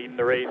not leading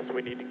the race.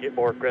 We need to get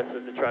more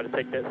aggressive to try to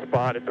take that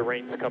spot if the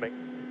rain's coming.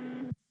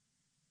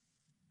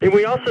 And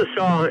we also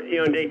saw,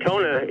 in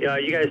Daytona,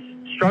 you guys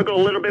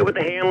struggle a little bit with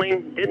the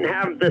handling, didn't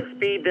have the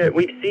speed that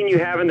we've seen you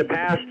have in the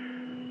past.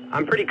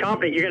 I'm pretty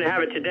confident you're going to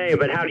have it today,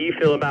 but how do you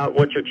feel about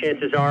what your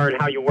chances are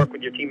and how you work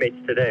with your teammates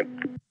today?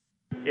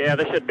 Yeah,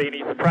 there shouldn't be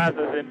any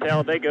surprises in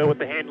Talladega with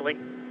the handling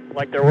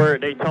like there were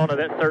at Daytona.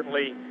 That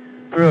certainly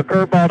threw a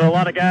curveball to a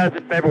lot of guys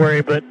in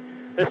February, but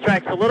this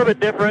track's a little bit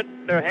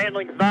different. Their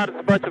handling's not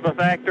as much of a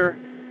factor.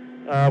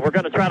 We're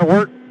going to try to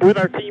work with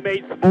our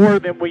teammates more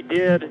than we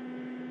did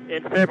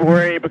in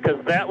February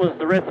because that was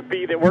the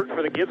recipe that worked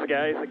for the Gibbs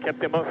guys that kept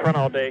them up front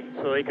all day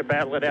so they could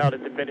battle it out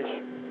at the finish.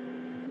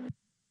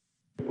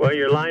 Well,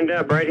 you're lined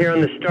up right here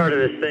on the start of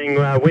this thing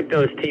with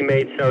those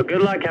teammates, so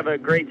good luck. Have a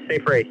great,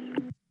 safe race.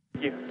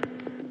 Thank you.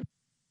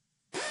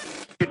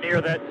 Near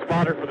that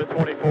spotter for the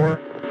 24?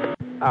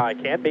 I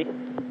can be.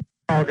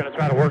 We're going to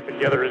try to work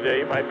together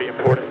today. It might be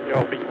important.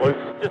 Y'all be close.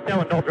 Just tell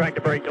them don't drag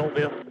the brake, don't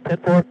lift.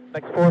 10-4.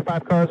 Next 4 or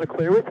 5 cars are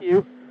clear with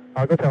you.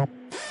 I'll go tell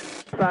them.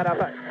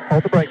 Outside.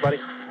 Hold the brake, buddy.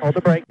 Hold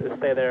the brake. Just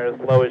stay there as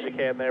low as you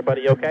can there,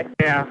 buddy. Okay?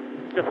 Yeah,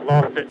 just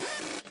lost it.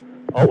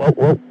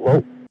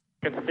 Whoa.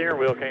 And the steering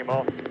wheel came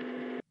off.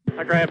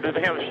 I grabbed the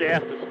damn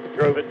shaft and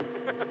drove it.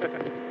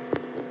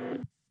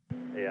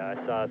 Yeah,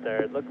 I saw it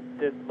there. It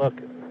didn't look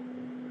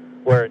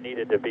where it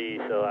needed to be,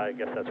 so I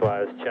guess that's why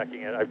I was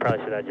checking it. I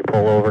probably should have had you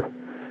pull over.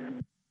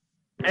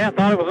 Yeah, I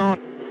thought it was on.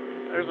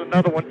 There's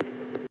another one.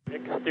 You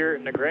can steer it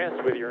in the grass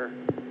with your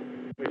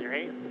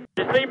hand.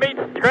 Did you see me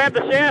grab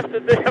the shaft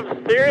and then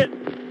steer it?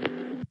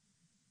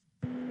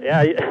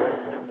 Yeah.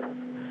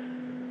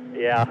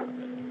 Yeah.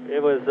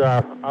 It was,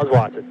 I was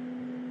watching.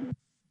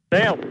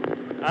 Damn,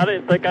 I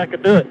didn't think I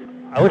could do it.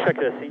 I wish I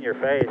could have seen your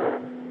face.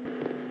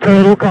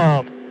 Total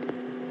calm.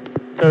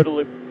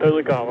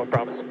 Totally calm, I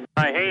promise.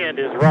 My hand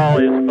is raw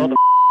as mother.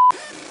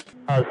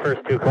 Those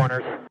first 2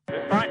 corners.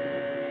 It's fine.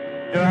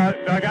 Do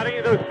I got any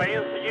of those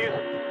fans to use?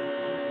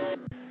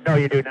 No,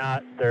 you do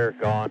not. They're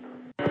gone.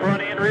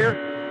 Front and rear?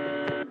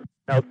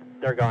 Nope,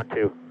 they're gone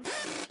too.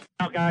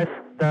 Now, guys.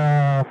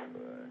 The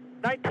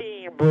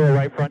 19 blew a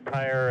right front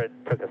tire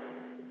and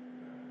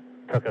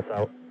took us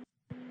out.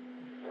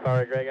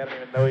 Sorry, Greg. I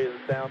didn't even know he was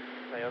down.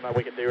 There's nothing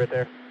we can do right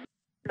there.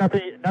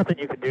 Nothing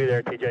you can do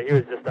there, TJ. He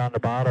was just on the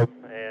bottom,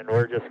 and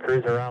we're just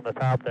cruising around the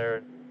top there.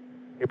 And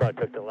he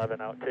probably took the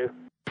 11 out, too.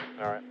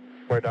 All right.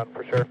 We're done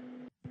for sure.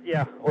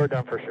 Yeah, we're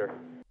done for sure.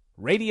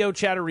 Radio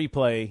Chatter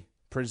Replay,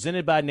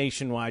 presented by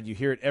Nationwide. You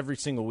hear it every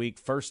single week.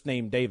 First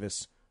Name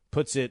Davis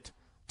puts it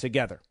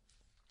together.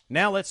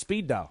 Now let's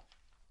speed dial.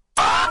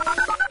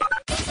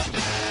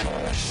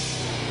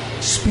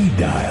 Speed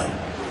dial.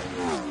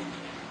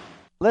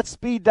 Let's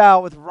speed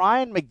dial with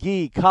Ryan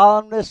McGee,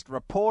 columnist,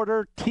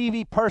 reporter,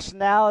 TV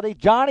personality,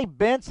 Johnny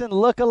Benson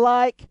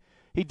lookalike.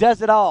 He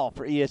does it all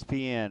for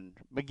ESPN.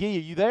 McGee, are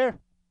you there?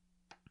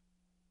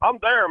 I'm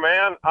there,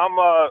 man.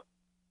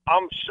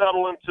 I'm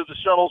shuttling to the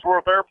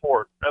Shuttlesworth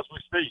Airport as we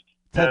speak,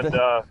 and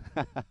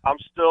I'm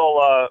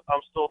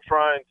still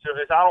trying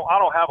to. I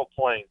don't have a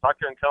plane, so I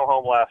couldn't come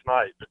home last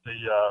night, but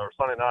or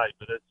Sunday night.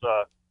 But it's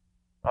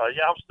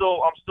yeah, I'm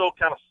still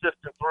kind of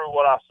sifting through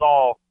what I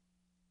saw,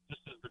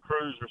 just as the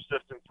crews are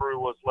sifting through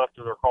what's left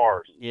of their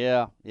cars.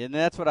 Yeah, and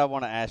that's what I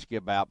want to ask you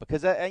about,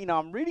 because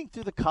I'm reading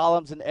through the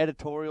columns and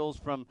editorials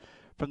from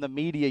the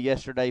media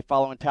yesterday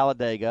following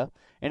Talladega,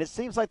 and it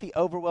seems like the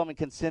overwhelming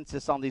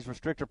consensus on these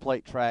restrictor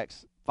plate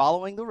tracks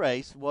following the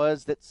race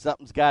was that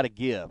something's got to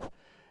give.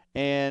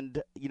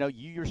 And you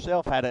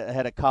yourself had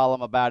a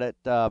column about it,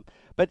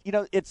 but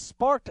it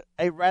sparked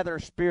a rather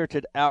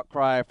spirited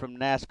outcry from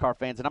NASCAR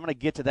fans, and I'm going to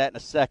get to that in a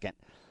second.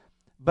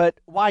 But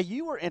why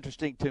you were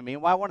interesting to me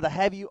and why I wanted to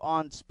have you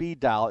on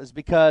Speed Dial is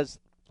because,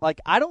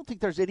 I don't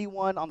think there's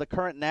anyone on the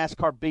current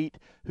NASCAR beat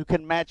who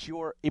can match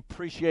your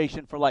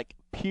appreciation for,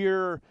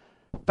 pure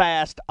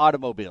fast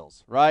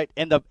automobiles, right?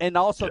 And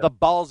also the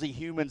ballsy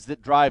humans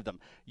that drive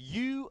them.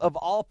 You, of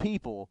all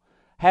people,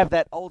 have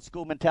that old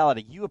school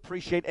mentality. You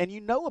appreciate and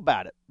you know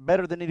about it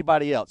better than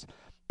anybody else.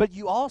 But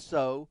you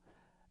also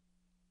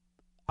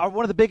are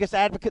one of the biggest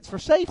advocates for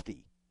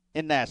safety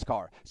in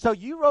NASCAR. So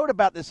you wrote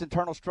about this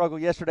internal struggle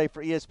yesterday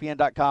for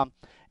ESPN.com,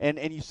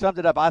 and you summed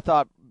it up, I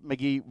thought,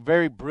 McGee,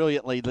 very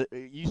brilliantly.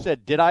 You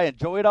said, did I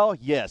enjoy it all?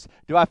 Yes.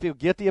 Do I feel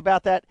guilty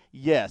about that?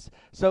 Yes.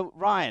 So,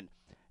 Ryan,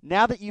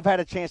 now that you've had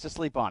a chance to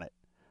sleep on it,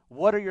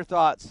 what are your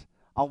thoughts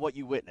on what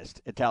you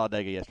witnessed at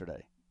Talladega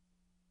yesterday?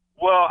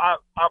 Well, I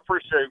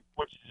appreciate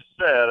what you just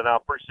said, and I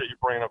appreciate you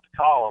bringing up the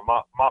column.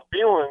 My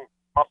feelings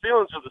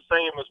are the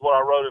same as what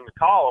I wrote in the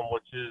column,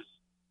 which is,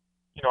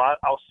 I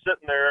was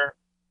sitting there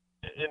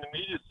in the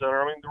media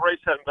center. I mean, the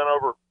race hadn't been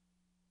over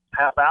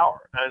half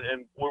hour,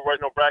 and we were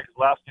waiting on Brad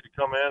Keselowski to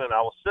come in, and I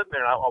was sitting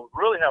there, and I was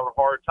really having a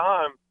hard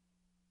time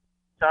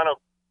kind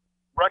of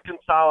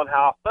reconciling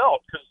how I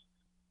felt, because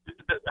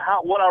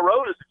what I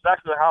wrote is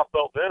exactly how I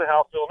felt then and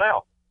how I feel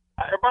now.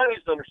 Everybody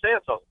needs to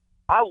understand something.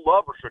 I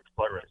love restricted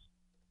plate racing.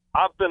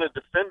 I've been a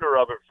defender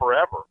of it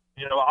forever.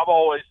 I've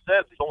always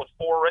said there's only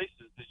 4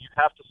 races that you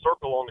have to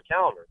circle on the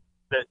calendar,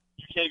 that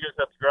you can't go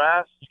cut the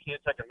grass, you can't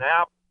take a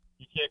nap,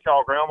 you can't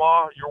call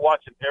grandma. You're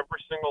watching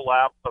every single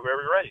lap of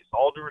every race.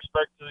 All due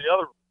respect to the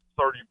other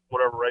 30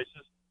 whatever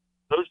races,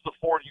 those are the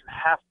 4 you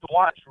have to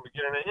watch from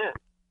beginning to end.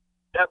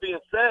 That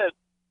being said,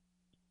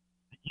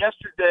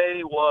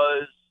 yesterday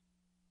was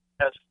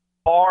as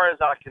far as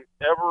I can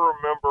ever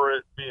remember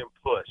it being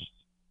pushed.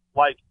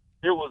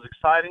 It was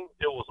exciting.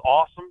 It was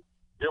awesome.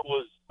 It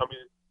was,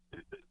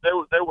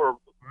 they were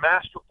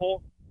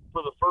masterful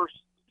for the first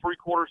 3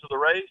 quarters of the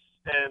race,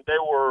 and they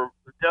were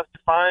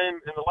death-defying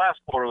in the last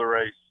quarter of the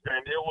race.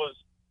 And it was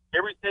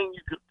everything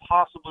you could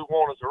possibly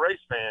want as a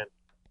race fan.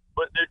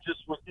 But it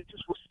just was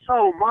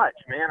so much,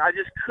 man. I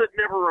just could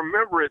never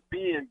remember it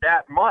being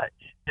that much.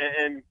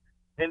 And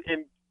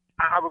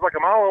I was like,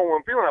 am I the only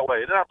one feeling that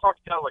way? And then I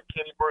talked to guys like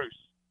Kenny Bruce,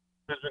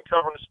 who's been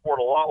covering the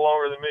sport a lot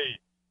longer than me.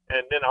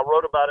 And then I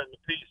wrote about it in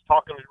the piece,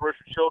 talking to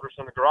Richard Childress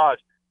in the garage.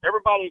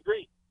 Everybody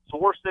agreed. It's the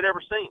worst they'd ever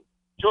seen.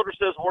 Childress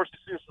says the worst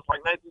he's seen since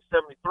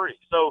 1973.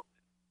 So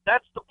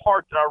that's the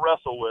part that I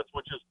wrestle with,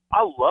 which is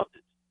I loved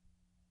it.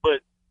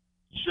 But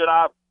should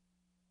I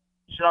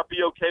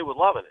be okay with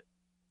loving it?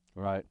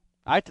 Right.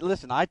 I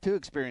too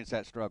experienced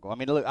that struggle. I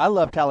mean, look, I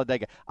love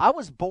Talladega. I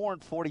was born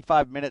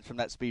 45 minutes from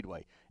that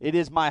speedway. It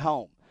is my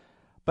home.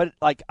 But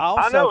I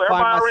also I know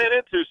everybody I ran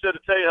into said to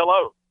tell you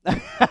hello.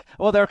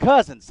 Well, they're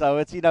cousins, so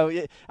it's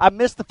I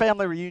missed the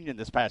family reunion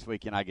this past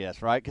weekend, I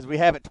guess, right? Because we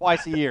have it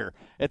twice a year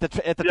at the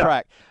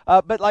track.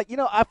 But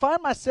I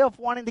find myself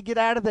wanting to get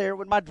out of there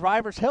when my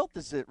driver's health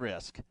is at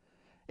risk.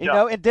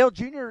 And Dale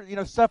Jr.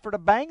 Suffered a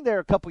bang there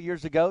a couple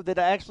years ago that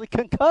actually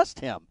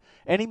concussed him,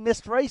 and he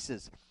missed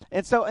races.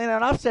 And so, and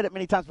I've said it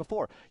many times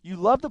before, you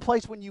love the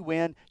place when you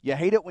win, you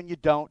hate it when you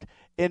don't,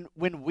 and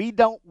when we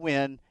don't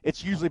win,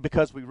 it's usually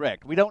because we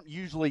wrecked. We don't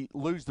usually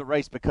lose the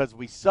race because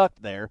we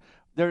sucked there.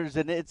 There's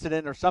an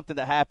incident or something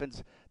that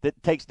happens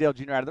that takes Dale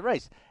Jr. out of the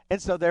race.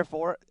 And so,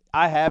 therefore,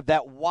 I have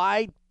that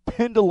wide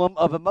pendulum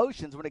of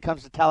emotions when it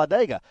comes to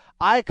Talladega.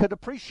 I could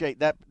appreciate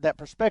that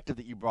perspective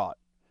that you brought.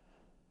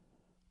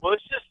 Well,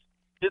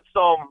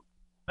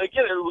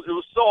 again, it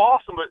was so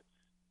awesome,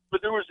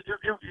 but there was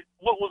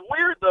what was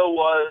weird though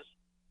was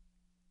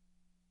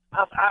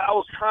I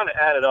was trying to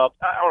add it up.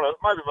 I don't know. It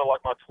might have been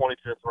like my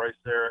 25th race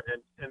there,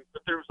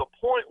 but there was a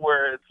point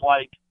where it's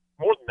like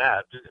more than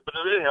that. But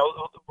anyhow,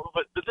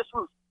 but this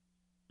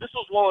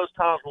was one of those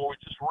times where we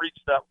just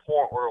reached that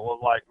point where it was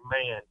like,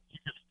 man, you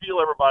could feel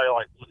everybody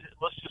like,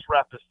 let's just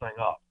wrap this thing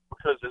up.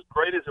 Because as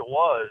great as it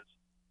was,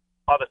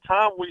 by the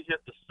time we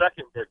hit the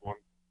second big one,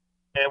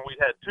 and we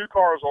had 2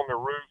 cars on the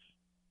roof,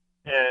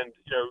 and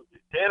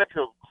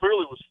Danica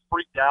clearly was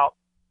freaked out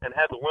and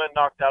had the wind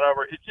knocked out of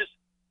her.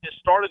 It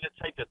started to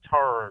take a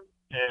turn,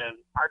 and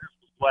I just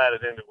was glad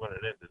it ended when it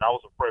ended. I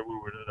was afraid we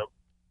would end up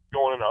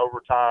going into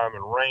overtime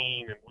and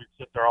rain, and we'd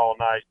sit there all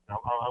night. And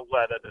I'm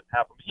glad that didn't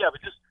happen. But yeah,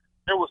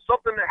 there was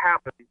something that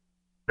happened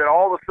that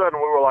all of a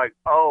sudden we were like,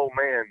 oh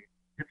man,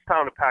 it's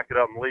time to pack it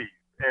up and leave.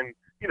 And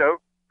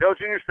Dale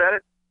Jr. said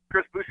it,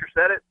 Chris Buescher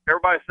said it,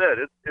 everybody said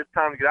it. It's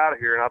time to get out of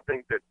here. And I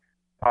think that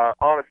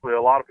honestly,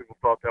 a lot of people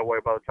felt that way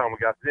by the time we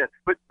got to the end.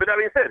 But that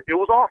being said, it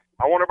was awesome.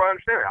 I want everybody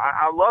to understand it.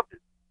 I loved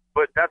it.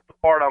 But that's the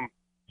part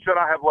should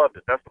I have loved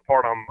it? That's the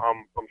part I'm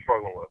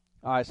struggling with.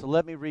 All right, so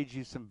let me read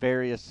you some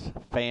various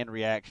fan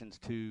reactions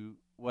to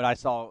what I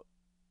saw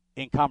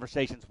in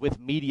conversations with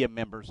media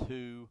members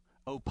who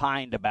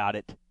opined about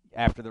it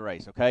after the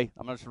race, okay?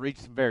 I'm going to read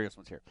you some various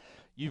ones here.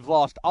 You've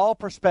lost all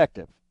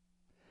perspective.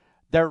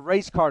 They're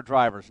race car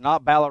drivers,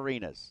 not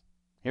ballerinas.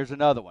 Here's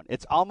another one.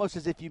 It's almost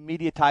as if you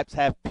media types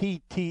have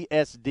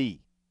PTSD.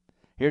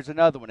 Here's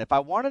another one. If I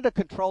wanted a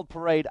controlled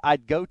parade,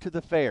 I'd go to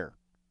the fair.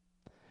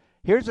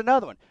 Here's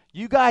another one.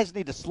 You guys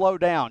need to slow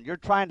down. You're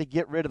trying to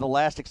get rid of the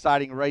last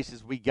exciting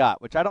races we got,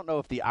 which I don't know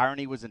if the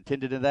irony was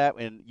intended in that,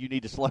 and you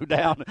need to slow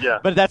down. Yeah.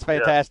 But that's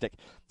fantastic.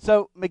 Yeah.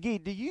 So,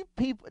 McGee,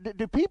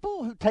 do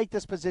people who take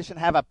this position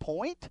have a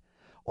point,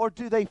 or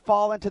do they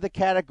fall into the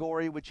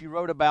category which you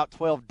wrote about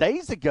 12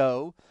 days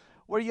ago,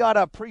 where you ought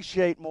to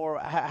appreciate more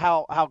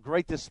how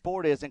great this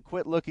sport is and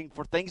quit looking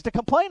for things to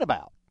complain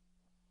about?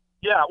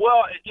 Yeah,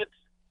 well,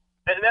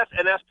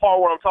 that's part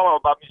of what I'm talking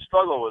about me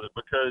struggling with it,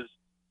 because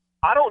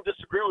I don't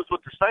disagree with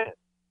what they're saying.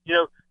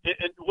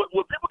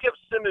 What people kept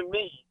sending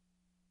me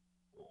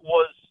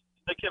was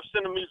they kept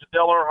sending me the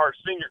Dale Earnhardt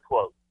Sr.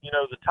 quote.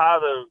 To tie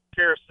the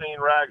kerosene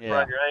rags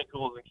around your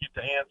ankles and keep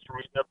the ants from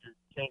eating up your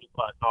candy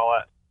butt and all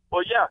that.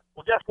 Well, yeah.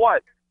 Well, guess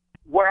what?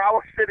 Where I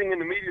was sitting in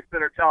the media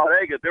center at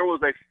Talladega, there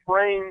was a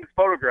framed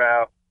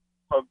photograph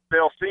of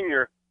Dale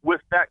Sr.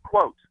 with that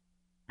quote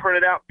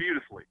printed out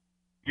beautifully,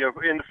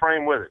 in the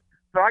frame with it.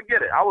 So I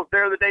get it. I was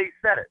there the day he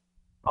said it.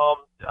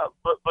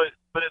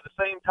 But at the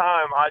same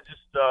time, I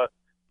just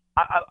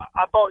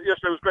I thought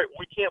yesterday was great.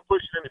 We can't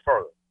push it any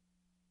further.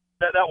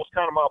 That was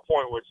kind of my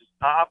point, which is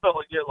I felt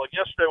like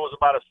yesterday was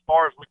about as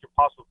far as we could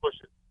possibly push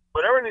it.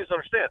 But everyone needs to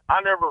understand,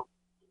 I never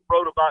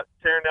wrote about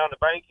tearing down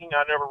the banking.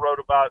 I never wrote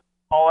about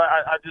all that.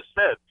 I just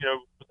said,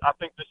 I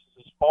think this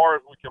is as far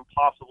as we can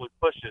possibly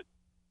push it,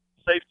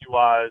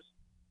 safety-wise,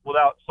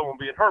 without someone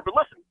being hurt. But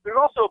listen, there's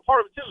also a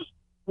part of it, too, is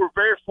we're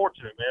very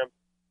fortunate, man.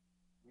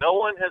 No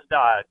one has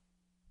died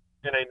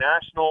in a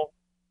national,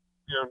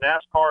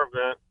 NASCAR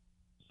event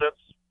since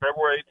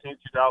February 18,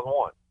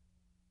 2001.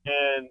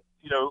 And,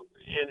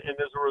 and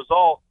as a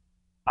result,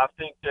 I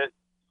think that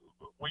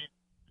we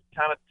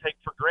kind of take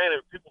for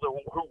granted people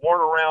who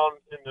weren't around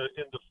in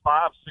the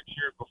 5-6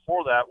 years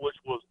before that, which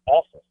was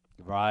awful.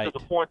 Right. To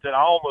the point that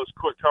I almost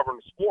quit covering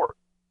the sport.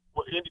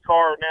 With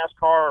IndyCar,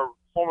 NASCAR,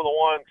 Formula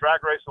One,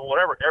 drag racing,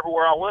 whatever,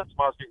 everywhere I went,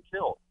 somebody was getting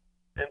killed.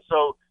 And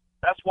so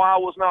that's why I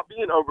was not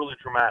being overly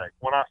dramatic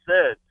when I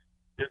said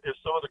if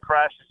some of the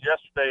crashes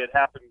yesterday had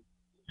happened,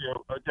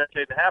 a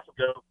decade and a half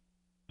ago,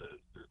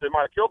 they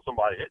might have killed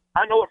somebody.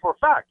 I know it for a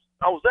fact.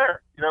 I was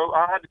there.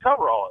 I had to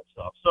cover all that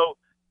stuff. So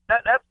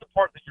that's the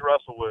part that you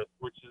wrestle with,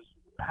 which is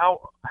how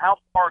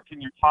far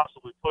can you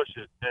possibly push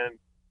it? And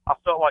I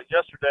felt like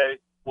yesterday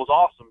was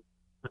awesome,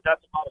 but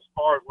that's about as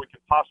far as we can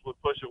possibly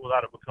push it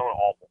without it becoming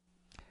awful.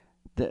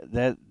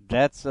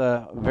 That's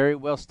very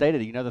well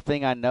stated. The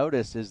thing I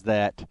noticed is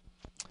that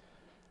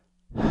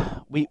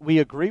we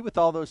agree with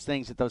all those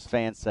things that those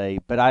fans say,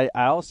 but I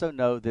also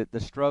know that the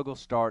struggle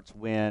starts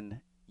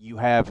when you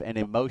have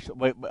a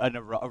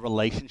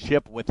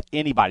relationship with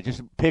anybody.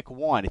 Just pick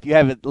one. If you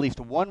have at least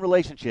one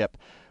relationship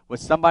with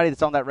somebody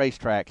that's on that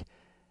racetrack,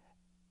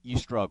 you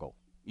struggle.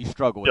 You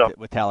struggle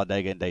with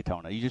Talladega and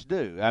Daytona. You just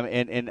do. I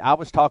mean, and I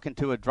was talking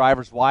to a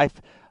driver's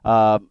wife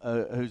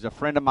who's a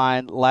friend of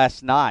mine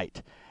last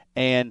night,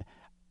 and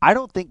I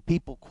don't think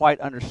people quite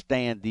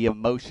understand the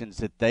emotions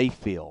that they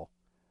feel.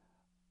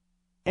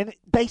 And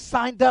they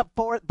signed up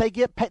for it. They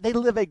get paid. They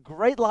live a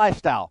great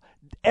lifestyle.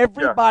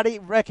 Everybody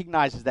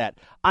recognizes that.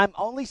 I'm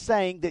only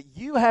saying that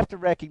you have to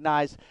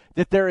recognize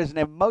that there is an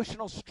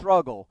emotional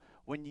struggle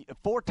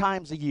 4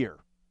 times a year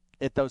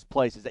at those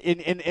places.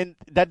 And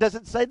that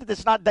doesn't say that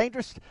it's not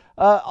dangerous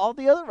all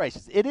the other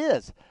races. It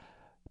is.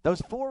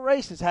 Those 4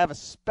 races have a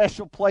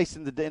special place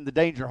in the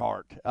danger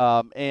heart,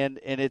 and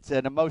it's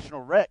an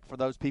emotional wreck for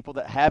those people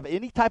that have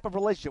any type of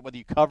relationship, whether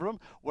you cover them,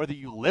 whether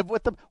you live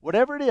with them,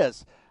 whatever it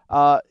is.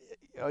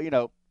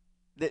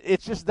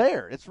 It's just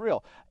there. It's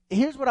real.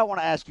 Here's what I want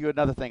to ask you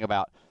another thing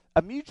about.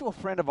 A mutual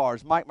friend of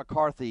ours, Mike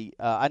McCarthy,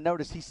 I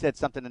noticed he said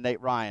something to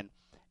Nate Ryan,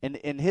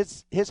 And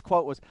his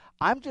quote was,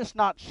 "I'm just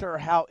not sure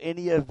how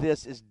any of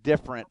this is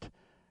different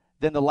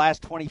than the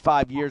last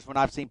 25 years when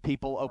I've seen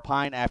people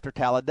opine after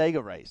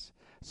Talladega race."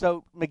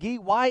 So, McGee,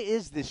 why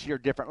is this year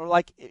different? Or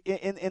like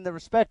in the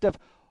respect of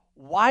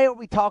why are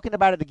we talking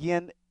about it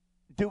again?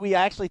 Do we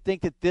actually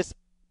think that this,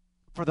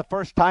 for the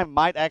first time,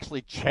 might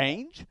actually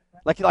change?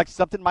 Like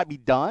something might be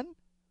done?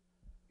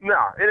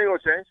 No, it ain't gonna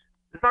change.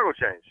 It's not gonna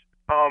change.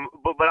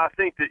 But I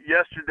think that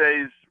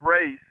yesterday's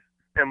race,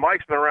 and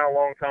Mike's been around a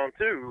long time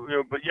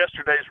too. But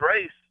yesterday's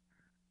race,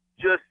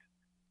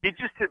 it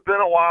just had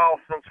been a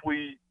while since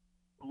we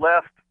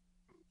left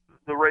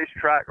the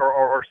racetrack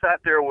or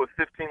sat there with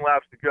 15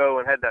 laps to go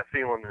and had that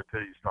feeling in the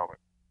pit of your stomach.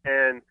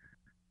 And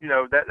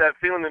that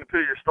feeling in the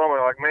pit of your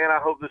stomach, like, man, I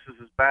hope this is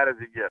as bad as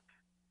it gets,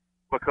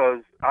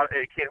 because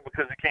it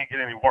can't get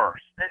any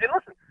worse. And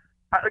listen,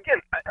 the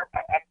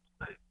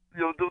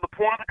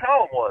point of the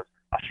column was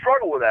I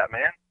struggle with that,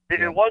 man.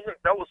 It wasn't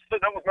that was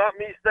not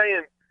me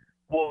saying,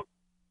 well,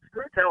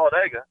 screw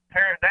Talladega,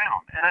 tear it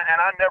down.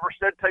 And I never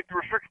said take the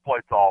restriction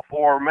plates off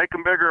or make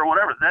them bigger or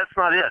whatever. That's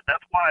not it.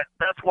 That's why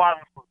this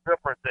was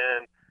different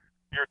than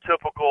your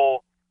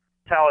typical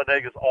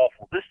Talladega's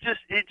awful.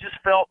 It just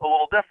felt a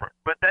little different.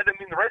 But that didn't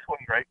mean the race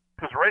wasn't great,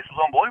 because the race was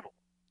unbelievable.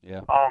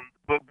 Yeah.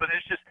 But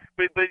it's just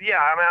but yeah,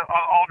 I mean,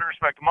 all due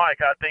respect to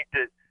Mike, I think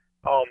that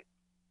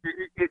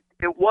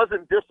it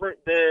wasn't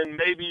different than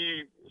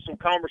maybe some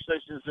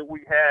conversations that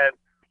we had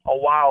a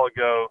while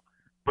ago,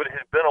 but it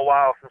had been a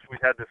while since we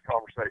had this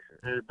conversation.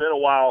 It had been a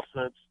while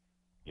since,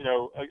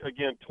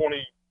 again,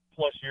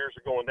 20-plus years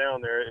of going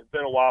down there, it had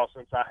been a while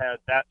since I had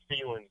that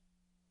feeling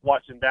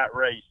watching that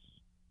race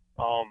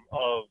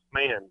of,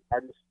 man,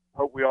 I just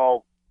hope we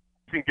all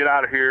can get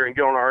out of here and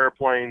get on our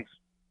airplanes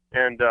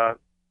and all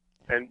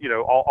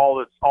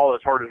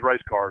that's hurt is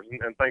race cars,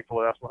 and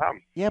thankfully that's what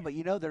happened. Yeah, but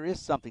there is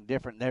something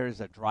different. There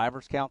is a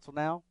driver's council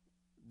now.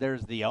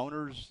 There's the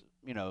owners,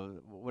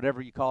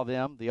 whatever you call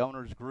them, the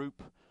owners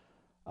group.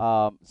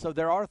 So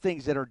there are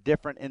things that are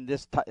different in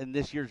this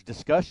year's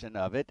discussion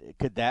of it.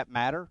 Could that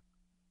matter?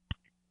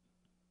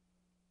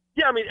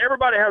 Yeah, I mean,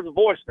 everybody has a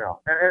voice now,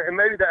 and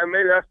maybe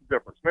that's the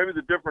difference. Maybe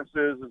the difference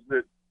is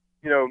that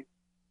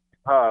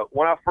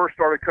when I first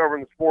started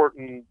covering the sport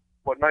in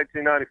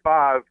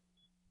 1995,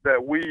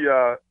 that we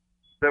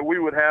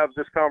would have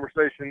this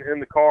conversation in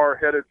the car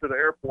headed to the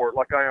airport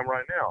like I am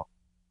right now.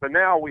 But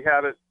now we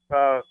have it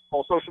on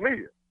social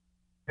media,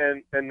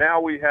 and now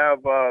we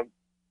have now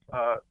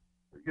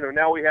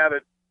we have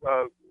it.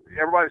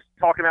 Everybody's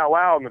talking out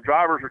loud, and the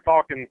drivers are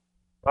talking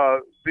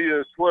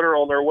via Twitter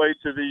on their way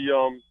to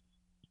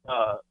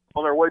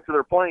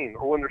their plane,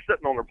 or when they're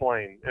sitting on their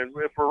plane, and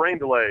for rain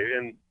delay.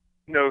 And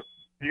you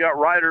got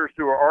riders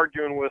who are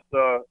arguing with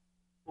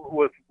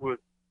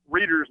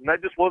readers, and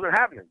that just wasn't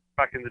happening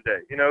back in the day.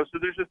 So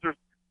there's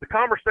the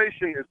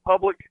conversation is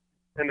public,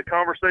 and the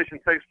conversation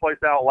takes place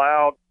out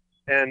loud.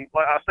 And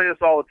like I say this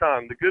all the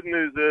time, the good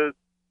news is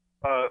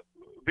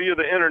via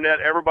the internet,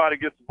 everybody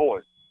gets a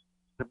voice.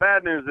 The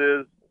bad news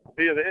is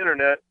via the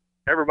internet,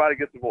 everybody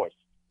gets a voice.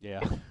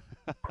 Yeah.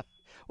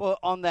 Well,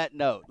 on that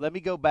note, let me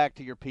go back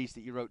to your piece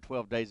that you wrote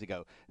 12 days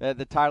ago.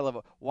 The title of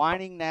it,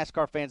 Whining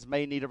NASCAR Fans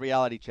May Need a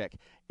Reality Check.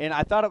 And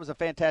I thought it was a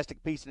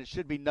fantastic piece, and it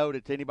should be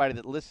noted to anybody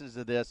that listens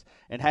to this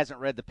and hasn't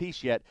read the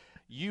piece yet.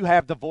 You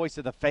have the voice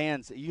of the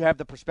fans. You have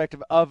the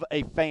perspective of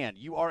a fan.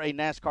 You are a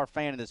NASCAR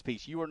fan in this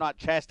piece. You are not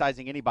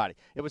chastising anybody.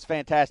 It was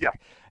fantastic.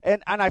 Yeah.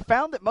 And I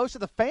found that most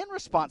of the fan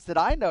response that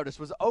I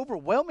noticed was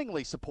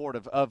overwhelmingly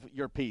supportive of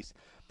your piece.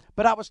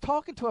 But I was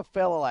talking to a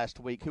fellow last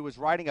week who was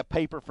writing a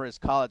paper for his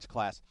college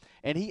class,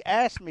 and he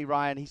asked me,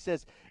 Ryan, he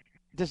says,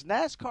 does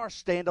NASCAR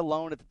stand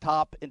alone at the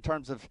top in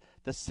terms of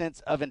the sense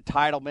of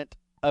entitlement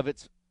of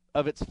its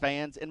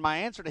fans? And my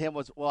answer to him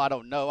was, well, I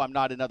don't know. I'm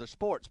not in other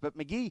sports. But,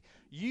 McGee,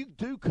 you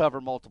do cover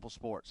multiple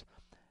sports.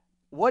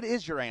 What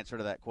is your answer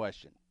to that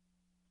question?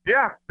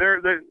 Yeah,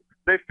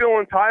 they feel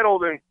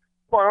entitled, and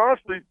quite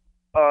honestly,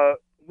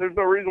 there's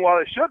no reason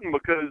why they shouldn't,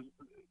 because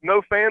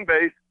no fan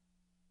base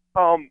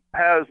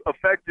has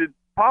affected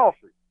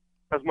policy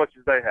as much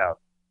as they have.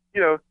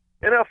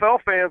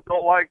 NFL fans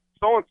don't like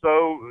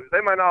so-and-so.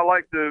 They might not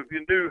like the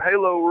new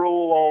halo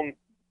rule on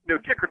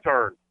kick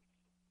return.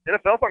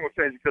 NFL's not going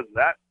to change because of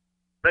that.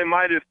 They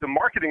might if the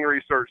marketing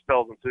research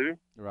tells them to.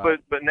 Right.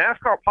 But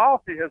NASCAR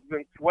policy has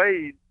been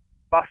swayed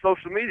by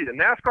social media.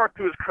 NASCAR,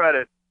 to its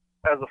credit,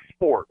 as a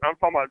sport, I'm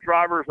talking about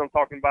drivers, I'm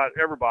talking about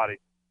everybody,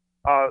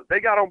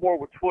 they got on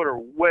board with Twitter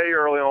way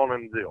early on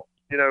in the deal.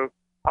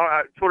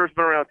 Twitter's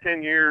been around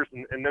 10 years,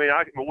 and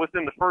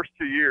within the first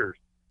 2 years,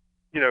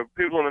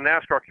 people in the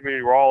NASCAR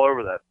community were all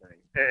over that thing,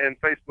 and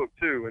Facebook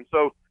too. And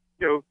so,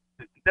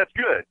 that's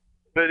good.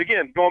 But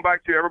again, going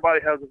back to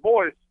everybody has a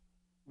voice,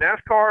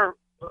 NASCAR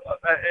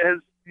has,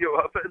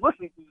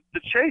 listen,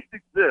 the chase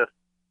exists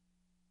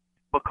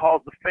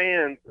because the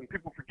fans, and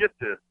people forget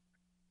this,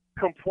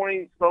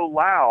 complain so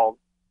loud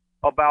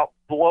about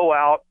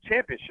blowout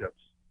championships.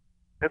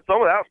 And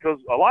some of that's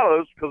a lot of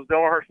those because of Dale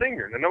Earnhardt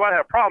Sr. And nobody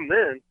had a problem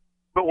then.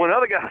 But when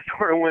other guys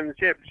started winning the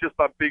championships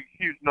by big,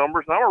 huge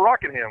numbers, and I'm a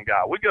Rockingham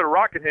guy. We go to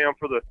Rockingham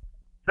for the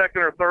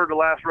second or third to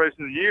last race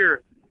of the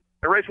year,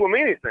 the race wouldn't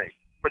mean anything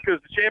because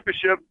the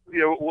championship,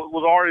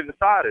 was already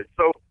decided.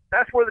 So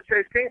that's where the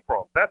chase came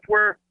from. That's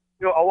where,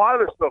 a lot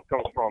of this stuff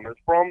comes from. It's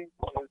from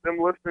them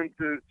listening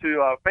to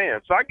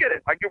fans. So I get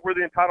it. I get where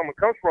the entitlement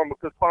comes from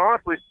because, quite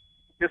honestly,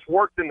 it's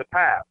worked in the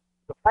past.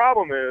 The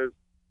problem is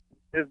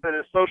that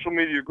as social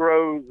media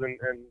grows and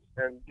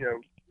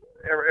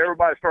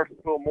everybody starts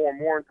to feel more and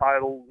more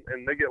entitled,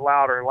 and they get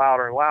louder and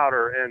louder and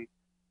louder, and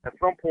at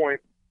some point,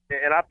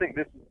 and I think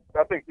this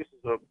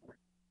is a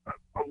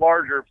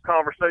larger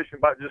conversation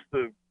about just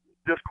the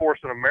discourse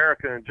in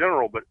America in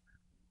general, but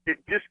it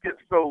just gets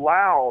so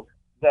loud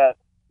that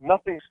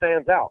nothing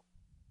stands out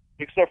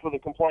except for the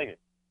complaining,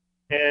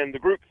 and the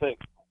groupthink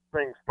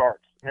thing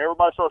starts, and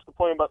everybody starts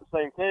complaining about the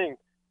same thing,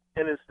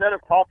 and instead of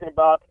talking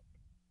about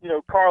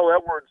Carl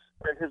Edwards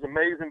and his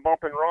amazing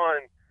bump and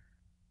run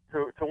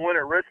to win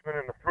at Richmond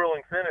and the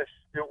thrilling finish,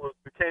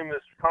 became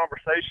this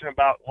conversation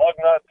about lug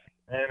nuts,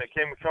 and it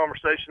became a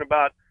conversation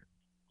about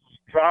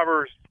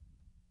drivers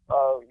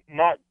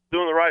not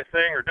doing the right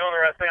thing or doing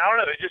the right thing. I don't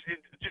know. It just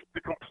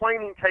the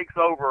complaining takes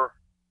over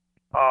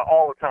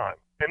all the time.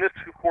 And this,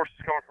 of course,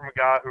 is coming from a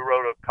guy who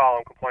wrote a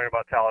column complaining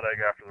about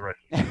Talladega after the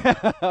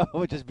race.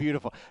 Which is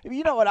beautiful.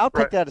 You know what? I'll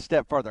take that a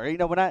step further.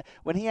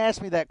 When he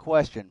asked me that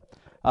question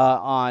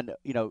on,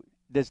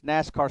 does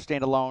NASCAR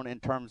stand alone in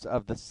terms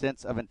of the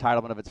sense of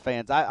entitlement of its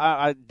fans,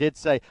 I did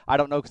say I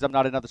don't know because I'm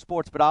not in other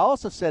sports, but I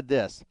also said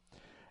this.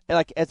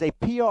 Like, as a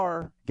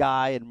PR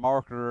guy and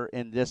marketer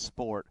in this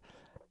sport,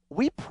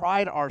 we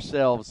pride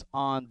ourselves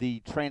on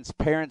the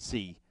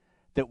transparency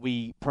that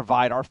we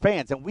provide our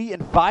fans, and we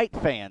invite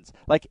fans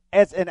like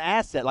as an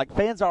asset. Like,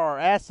 fans are our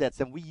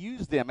assets, and we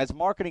use them as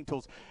marketing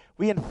tools.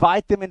 We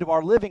invite them into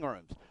our living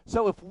rooms.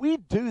 So if we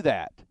do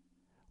that,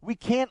 we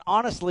can't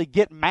honestly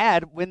get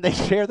mad when they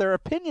share their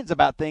opinions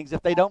about things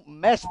if they don't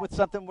mesh with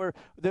something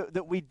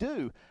that we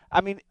do.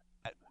 I mean,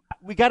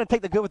 we got to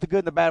take the good with the good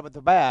and the bad with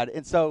the bad,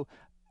 and so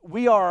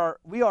we are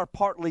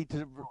partly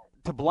to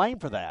blame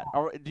for that.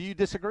 Or do you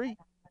disagree?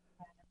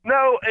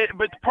 No,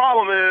 but the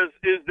problem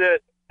is that,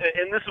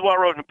 and this is what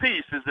I wrote in the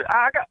piece, is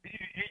that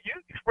you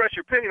express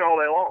your opinion all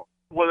day long,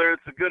 whether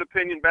it's a good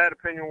opinion, bad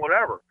opinion,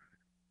 whatever.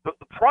 But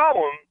the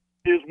problem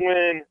is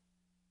when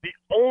the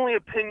only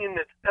opinion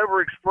that's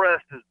ever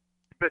expressed is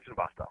bitching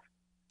about stuff,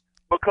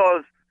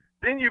 because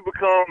then you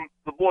become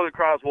the boy that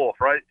cries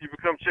wolf, right? You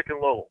become Chicken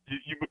Little.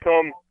 You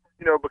become,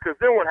 because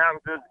then what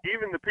happens is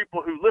even the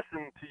people who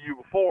listened to you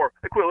before,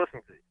 they quit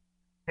listening to you.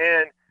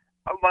 And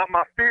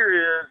my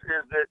fear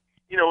is that,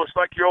 it's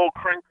like your old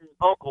cranky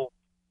uncle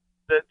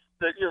that's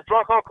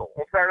drunk uncle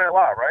on Saturday Night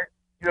Live, right?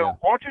 Why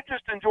don't you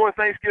just enjoy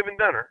Thanksgiving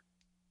dinner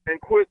and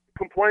quit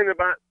complaining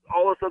about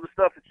all this other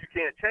stuff that you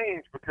can't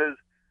change? Because,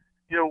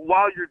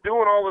 while you're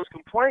doing all this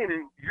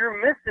complaining, you're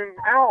missing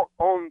out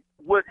on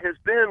what has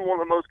been one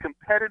of the most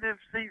competitive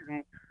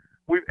seasons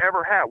we've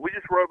ever had. We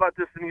just wrote about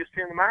this in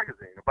ESPN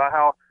magazine about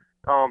how,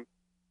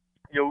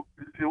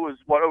 it was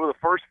over the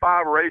first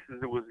 5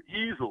 races, it was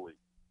easily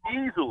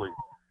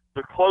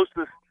the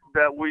closest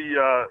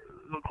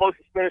the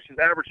closest finishes,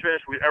 average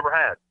finish we ever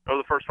had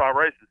over the first 5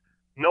 races.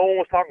 No one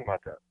was talking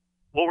about that.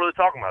 What were they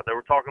talking about? They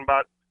were talking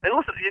about, and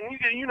listen, and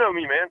you know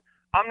me, man.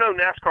 I'm no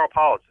NASCAR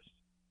apologist.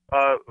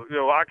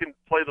 I can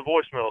play the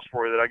voicemails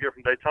for you that I get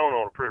from Daytona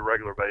on a pretty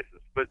regular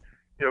basis. But,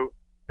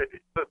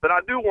 but I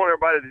do want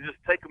everybody to just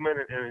take a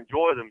minute and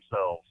enjoy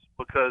themselves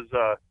because,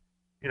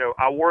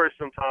 I worry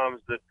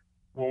sometimes that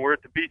when we're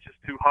at the beach it's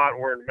too hot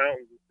and we're in the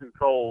mountains it's too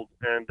cold,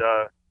 and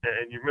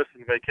you're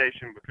missing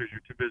vacation because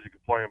you're too busy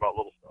complaining about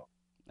little stuff.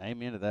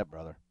 Amen to that,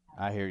 brother.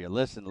 I hear you.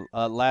 Listen,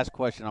 last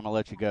question, I'm going to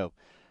let you go.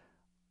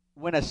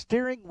 When a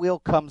steering wheel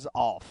comes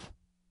off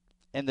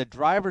and the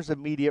driver's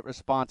immediate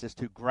response is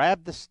to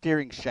grab the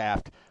steering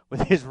shaft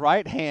with his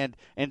right hand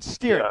and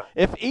steer it,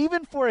 if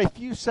even for a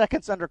few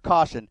seconds under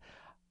caution,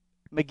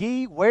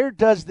 McGee, where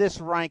does this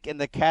rank in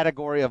the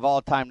category of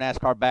all-time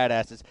NASCAR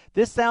badasses?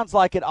 This sounds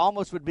like it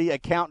almost would be a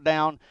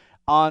countdown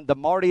on the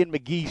Marty and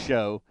McGee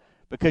show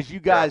because you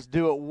guys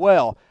do it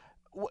well.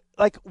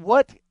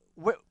 What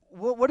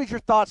is your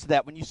thoughts to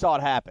that when you saw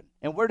it happen,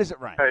 and where does it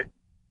rank? Hey,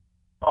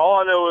 all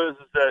I know is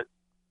that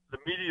the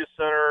media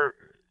center,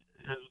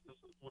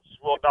 which is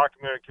well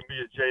documented, can be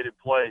a jaded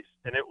place,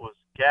 and it was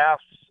gaffes,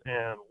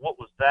 and what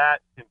was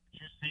that, and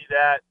did you see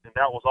that, and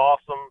that was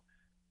awesome,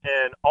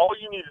 and all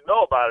you need to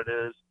know about it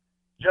is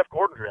Jeff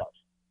Gordon yelled.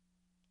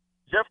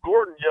 Jeff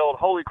Gordon yelled,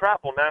 "Holy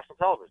crap!" on national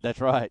television.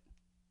 That's right.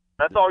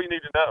 That's all you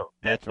need to know.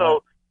 That's right.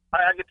 So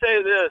I can tell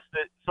you this: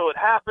 so it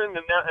happened,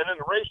 and then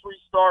the race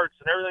restarts,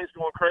 and everything's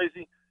going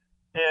crazy.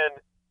 And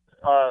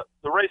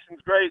the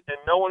racing's great, and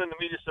no one in the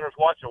media center is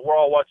watching it. We're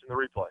all watching the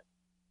replay.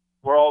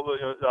 We're all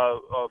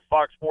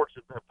Fox Sports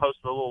have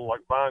posted a little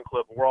Vine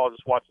clip, and we're all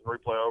just watching the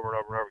replay over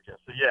and over and over again.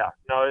 So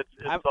it's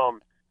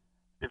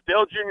if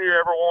Dale Jr.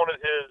 ever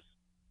wanted his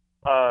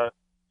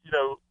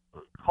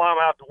climb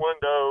out the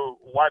window,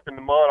 wiping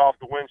the mud off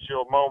the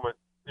windshield moment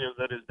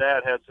that his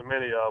dad had so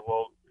many of,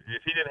 well,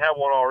 if he didn't have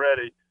one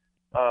already,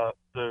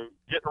 the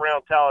getting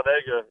around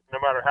Talladega, no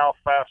matter how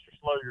fast or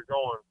slow you're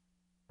going,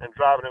 and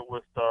driving it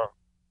with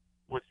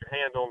with your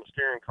hand on the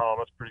steering column.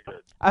 That's pretty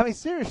good. I mean,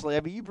 seriously. I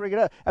mean, you bring it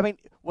up. I mean,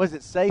 was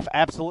it safe?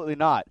 Absolutely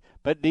not.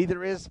 But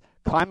neither is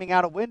climbing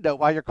out a window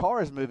while your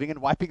car is moving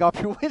and wiping off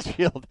your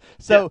windshield.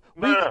 So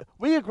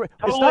we agree.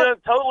 Totally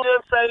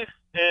unsafe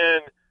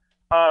and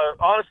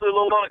honestly a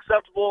little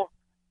unacceptable.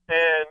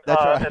 And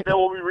right. and there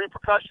will be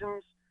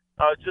repercussions.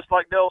 Just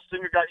like Dale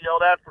Sr. got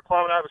yelled at for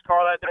climbing out of his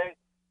car that day.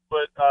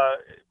 But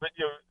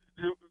you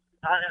know,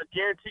 I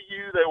guarantee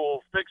you they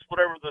will fix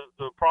whatever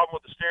the problem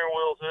with the steering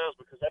wheels is,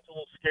 because that's a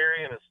little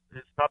scary, and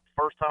it's not the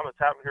first time it's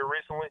happened here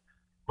recently.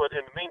 But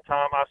in the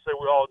meantime, I say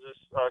we all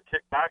just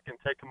kick back and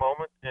take a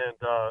moment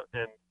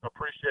and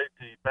appreciate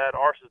the bad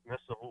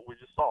arsoness of what we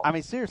just saw. I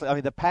mean, seriously. I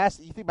mean, the pass.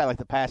 You think about like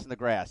the pass in the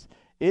grass.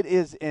 It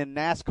is in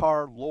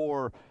NASCAR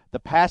lore, the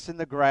pass in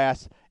the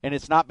grass, and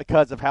it's not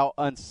because of how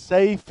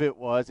unsafe it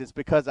was. It's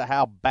because of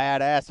how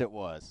badass it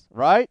was,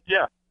 right?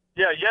 Yeah.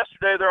 Yeah,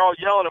 yesterday they're all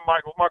yelling at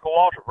Michael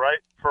Waltrip, right,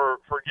 for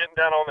getting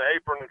down on the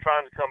apron and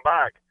trying to come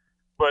back.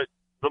 But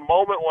the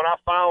moment when I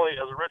finally,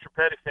 as a Richard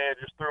Petty fan,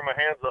 just threw my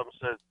hands up and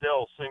said,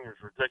 Dale Sr.'s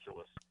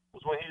ridiculous,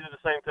 was when he did the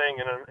same thing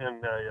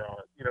in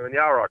the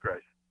IROC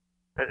race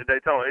at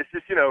Daytona. It's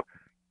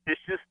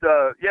just,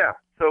 yeah.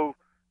 So,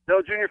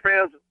 Dale Jr.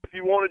 fans, if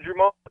you wanted your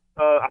moment,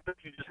 I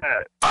think you just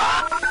had it.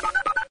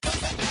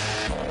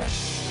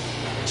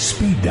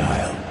 Speed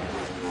Dial.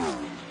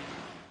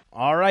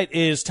 All right, it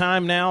is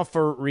time now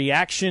for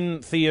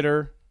Reaction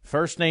Theater.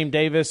 First Name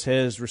Davis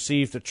has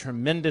received a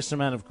tremendous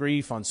amount of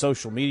grief on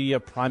social media,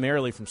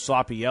 primarily from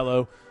Sloppy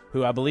Yellow,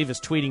 who I believe is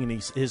tweeting in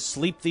his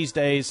sleep these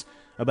days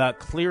about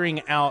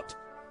clearing out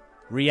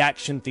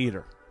Reaction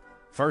Theater.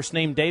 First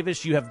Name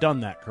Davis, you have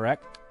done that,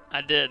 correct?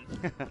 I did.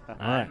 All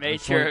right,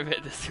 made sure of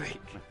it this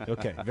week.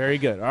 Okay, very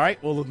good. All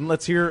right, well,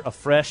 let's hear a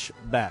fresh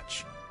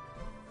batch.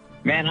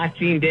 Man, I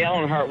seen Dale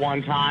Earnhardt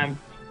one time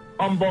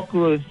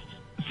unbuckle his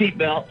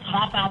seatbelt,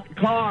 hop out the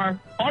car,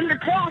 under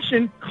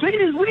caution, clean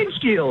his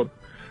windshield.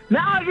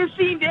 Now I just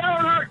seen Dale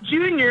Earnhardt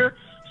Jr.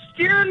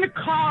 steering the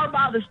car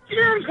by the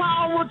steering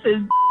column with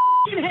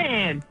his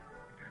hand.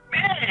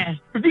 Man,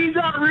 if these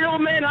aren't real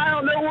men, I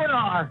don't know what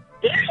are.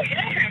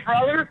 Yeah,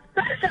 brother.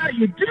 That's how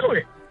you do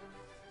it.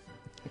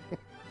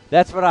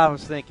 That's what I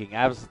was thinking.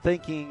 I was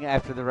thinking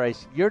after the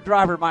race, your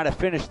driver might have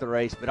finished the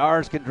race, but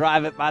ours can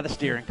drive it by the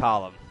steering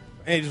column.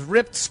 And he's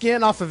ripped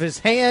skin off of his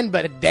hand,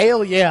 but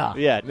Dale, yeah.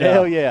 Yeah,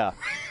 Dale, yeah.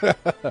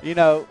 You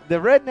know, the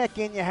redneck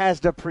in you has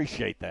to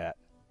appreciate that.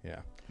 Yeah.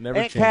 Never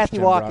Aunt Kathy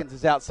Watkins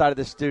is outside of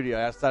the studio,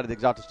 outside of the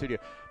Exalted studio.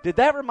 Did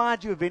that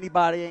remind you of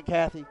anybody, Aunt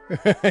Kathy?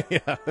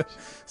 Yeah.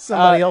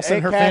 Somebody else in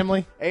Aunt her Kathy,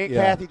 family? Aunt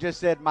Kathy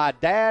just said, my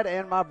dad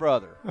and my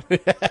brother.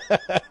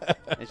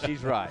 And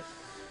she's right.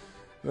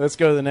 Let's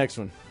go to the next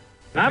one.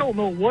 I don't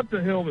know what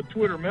the hell the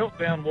Twitter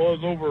meltdown was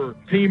over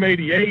Team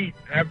 88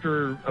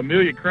 after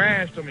Amelia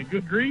crashed. I mean,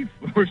 good grief,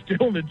 we're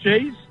still in the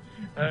chase.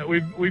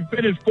 We've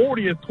finished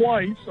 40th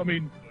twice. I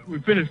mean, we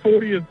finished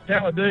 40th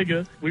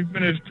Talladega. We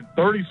finished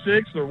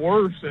 36th or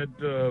worse at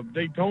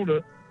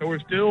Daytona, and we're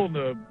still in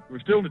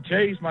the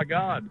chase. My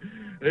God,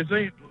 this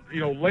ain't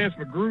Lance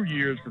McGrew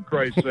years, for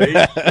Christ's sake.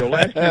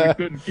 Last year we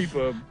couldn't keep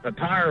a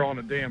tire on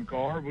a damn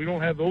car. We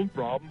don't have those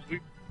problems.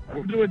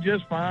 We're doing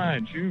just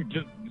fine. Shoot,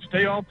 just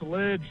stay off the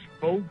ledge,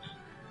 folks.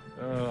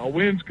 A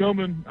win's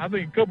coming. I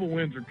think a couple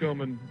wins are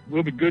coming.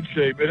 We'll be in good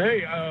shape. And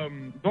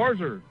hey,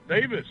 Garza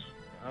Davis,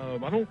 I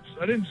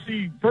didn't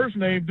see First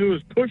Name do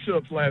his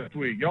push-ups last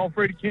week. Y'all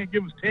afraid he can't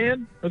give us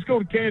 10? Let's go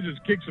to Kansas,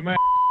 kick some ass.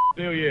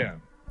 Hell yeah.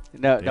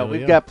 No,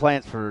 we've got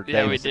plans for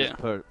Davis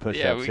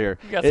push-ups here.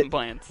 We got some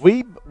plans.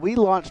 We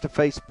launched a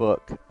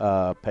Facebook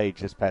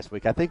page this past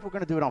week. I think we're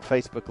going to do it on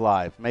Facebook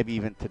Live, maybe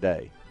even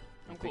today.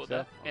 I'm cool with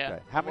that. Yeah. Okay.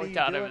 How many worked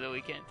out over the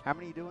weekend. How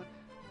many are you doing?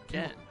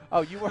 10.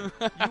 Oh, you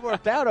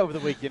worked out over the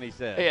weekend, he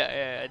said.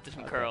 Yeah, did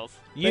some curls.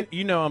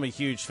 You know I'm a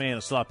huge fan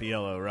of Sloppy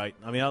Yellow, right?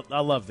 I mean, I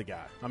love the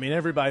guy. I mean,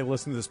 everybody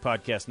listening to this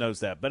podcast knows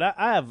that. But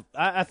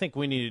I think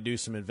we need to do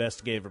some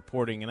investigative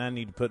reporting, and I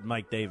need to put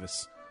Mike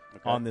Davis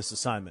on this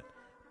assignment.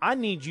 I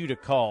need you to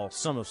call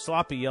some of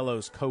Sloppy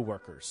Yellow's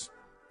coworkers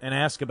and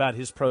ask about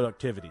his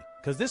productivity,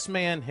 because this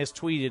man has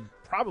tweeted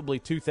probably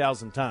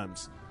 2,000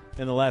 times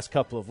in the last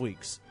couple of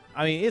weeks.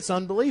 I mean, it's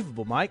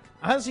unbelievable, Mike.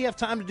 How does he have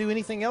time to do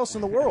anything else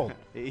in the world?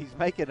 He's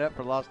making up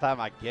for lost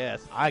time, I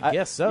guess. I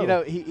guess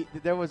so.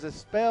 There was a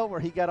spell where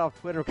he got off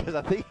Twitter because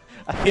I think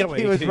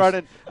he was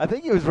running. I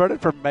think he was running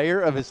for mayor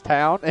of his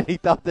town, and he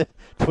thought that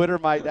Twitter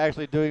might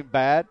actually do him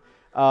bad.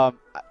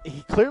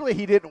 He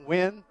didn't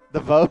win the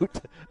vote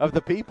of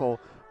the people,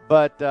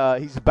 but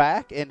he's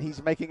back and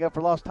he's making up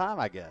for lost time,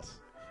 I guess.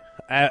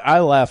 I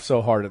laugh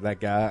so hard at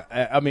that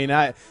guy. I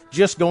mean,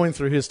 just going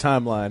through his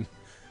timeline.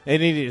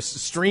 And it is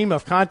stream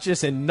of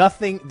conscious and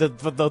nothing.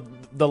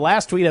 The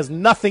last tweet has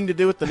nothing to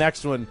do with the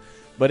next one,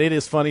 but it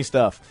is funny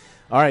stuff.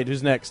 All right,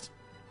 who's next?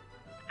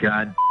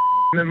 God,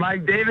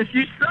 Mike Davis,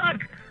 you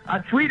suck. I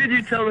tweeted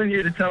you telling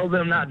you to tell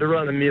them not to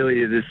run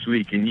Amelia this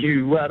week, and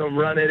you let them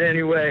run it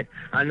anyway.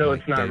 I know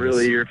it's not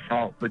really your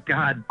fault, but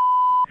God.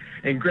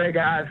 And Greg,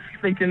 I was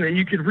thinking that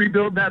you could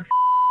rebuild that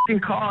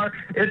car.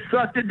 It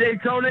sucked at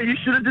Daytona. You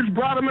should have just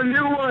brought him a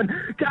new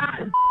one.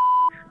 God,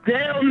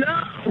 Dale,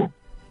 no.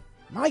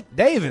 Mike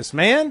Davis,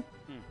 man.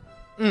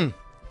 I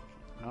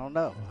don't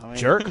know. I mean,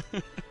 Jerk.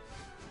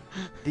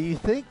 Do you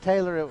think,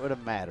 Taylor, it would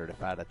have mattered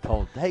if I'd have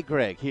told, hey,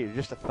 Greg, here,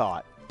 just a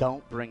thought.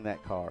 Don't bring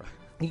that car.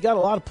 You got a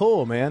lot of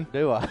pull, man.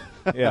 Do I?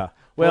 Yeah.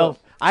 Well,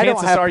 I don't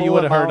chances have are you pull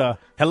would in have heard my a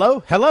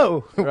hello,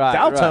 hello, Right,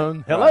 dial tone,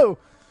 right, hello.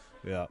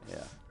 right. Yeah.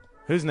 Yeah.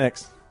 Who's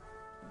next?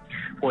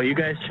 Well, you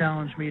guys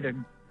challenged me to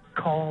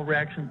call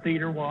Reaction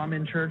Theater while I'm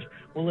in church.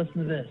 Well,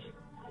 listen to this.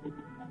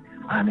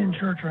 I'm in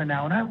church right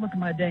now, and I look at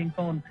my dang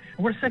phone,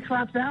 and we're 6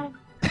 laps out.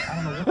 I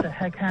don't know what the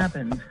heck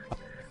happened,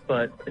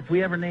 but if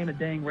we ever name a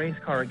dang race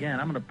car again,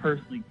 I'm going to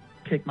personally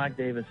kick Mike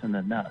Davis in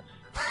the nuts.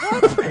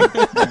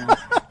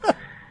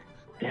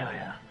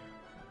 Yeah.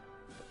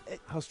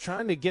 I was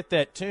trying to get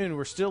that tune.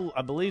 We're still,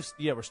 I believe,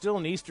 we're still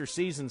in Easter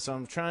season, so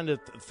I'm trying to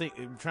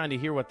trying to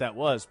hear what that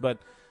was. But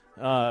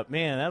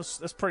man,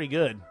 that's pretty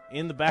good.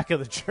 In the back of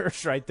the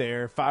church, right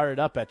there. Fire it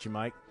up at you,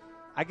 Mike.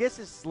 I guess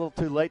it's a little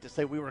too late to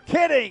say we were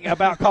kidding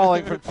about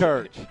calling from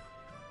church.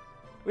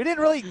 We didn't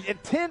really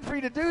intend for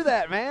you to do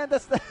that, man.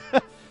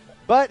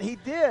 But he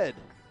did.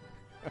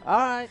 All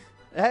right.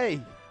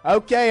 Hey.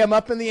 Okay, I'm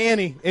up in the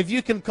ante. If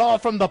you can call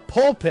from the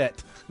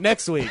pulpit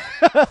next week.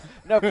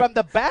 No, from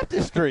the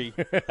baptistry.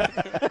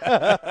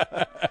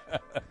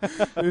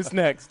 Who's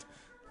next?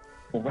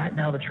 Well, right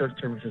now the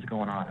church service is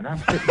going on, and I'm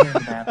sitting here in the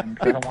bathroom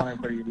because I don't want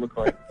everybody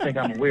to think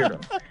I'm a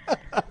weirdo.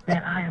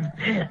 Man, I am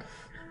pissed.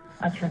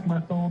 I checked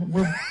my phone.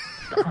 We're,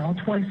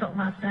 20-something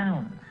laps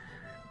down.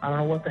 I don't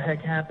know what the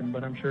heck happened,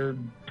 but I'm sure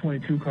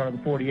 22 car of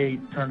the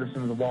 48 turned us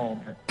into the wall.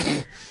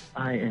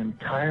 I am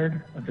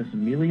tired of this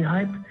Amelia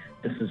hype.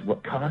 This is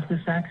what caused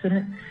this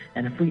accident.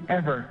 And if we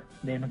ever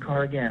name a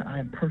car again, I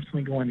am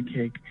personally going to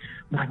kick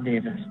Mike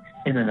Davis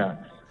in the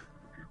nuts.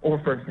 Or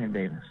first name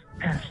Davis.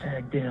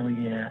 Hashtag Dale,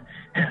 yeah.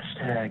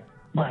 Hashtag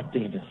Mike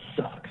Davis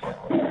sucks.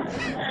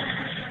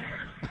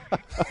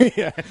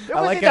 Yeah,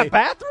 I like in the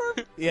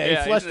bathroom? Yeah,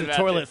 he flushed the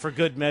toilet for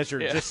good measure,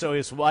 just so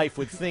his wife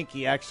would think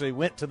he actually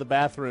went to the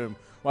bathroom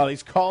while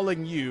he's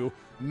calling you,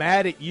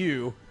 mad at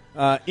you,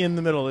 in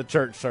the middle of the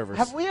church service.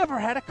 Have we ever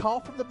had a call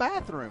from the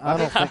bathroom?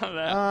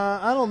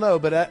 I don't know,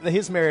 but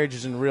his marriage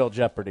is in real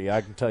jeopardy.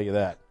 I can tell you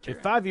that.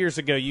 If 5 years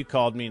ago you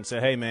called me and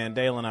said, "Hey, man,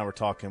 Dale and I were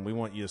talking. We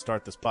want you to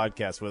start this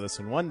podcast with us,"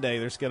 and one day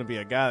there's going to be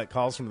a guy that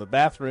calls from the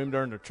bathroom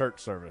during the church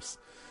service,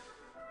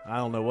 I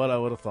don't know what I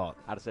would have thought.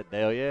 I'd have said,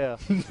 Dale, yeah.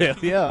 Dale,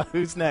 yeah.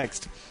 Who's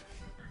next?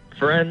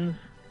 Friends,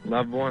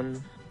 loved ones,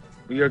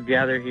 we are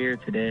gathered here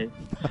today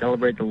to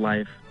celebrate the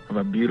life of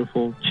a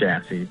beautiful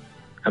chassis,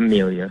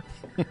 Amelia.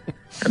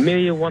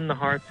 Amelia won the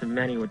hearts of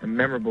many with the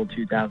memorable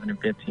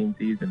 2015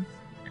 season.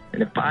 In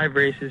the 5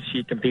 races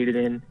she competed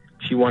in,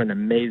 she won an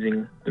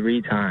amazing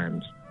 3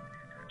 times.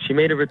 She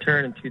made a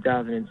return in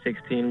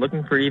 2016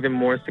 looking for even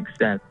more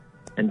success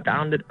and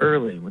found it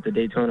early with the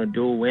Daytona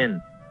dual win.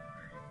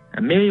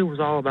 Amelia was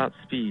all about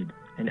speed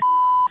and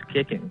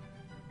kicking,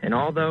 and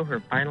although her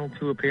final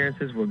 2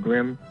 appearances were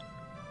grim,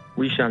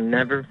 we shall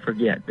never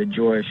forget the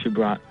joy she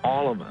brought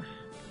all of us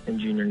in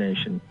Junior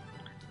Nation.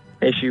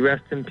 May she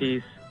rest in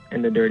peace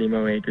in the Dirty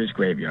Mo Acres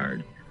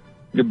graveyard.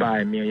 Goodbye,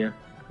 Amelia.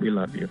 We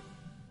love you.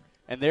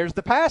 And there's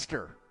the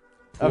pastor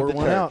Pour of the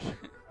one church. out.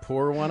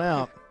 Pour one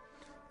out.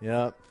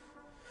 Yep.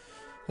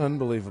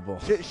 Unbelievable.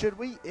 Should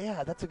we?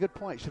 Yeah, that's a good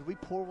point. Should we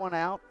pour one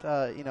out,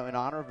 in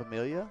honor of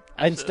Amelia?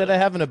 Instead of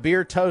having a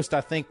beer toast,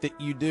 I think that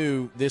you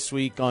do this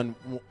week on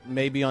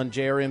maybe on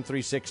JRM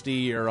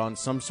 360 or on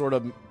some sort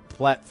of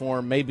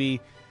platform,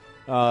 maybe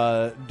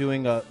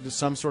doing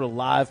some sort of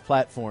live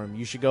platform.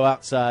 You should go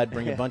outside,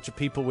 bring a bunch of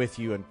people with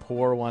you, and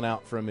pour one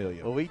out for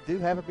Amelia. Well, we do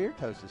have a beer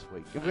toast this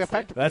week.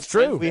 That's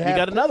true. You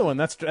got another one.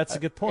 That's a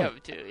good point.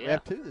 We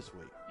have 2 this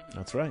week.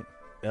 That's right.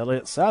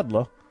 Elliott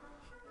Sadler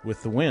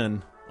with the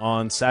win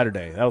on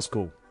Saturday. That was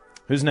cool.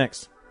 Who's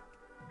next?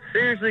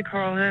 Seriously,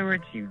 Carl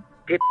Edwards, you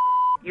dip.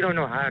 You don't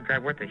know how to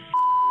drive worth a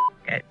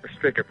at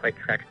restrictor plate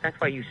tracks. That's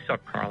why you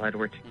suck, Carl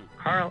Edwards.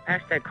 Carl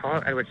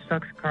Edwards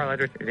sucks. Carl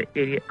Edwards is an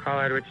idiot. Carl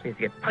Edwards needs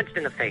to get punched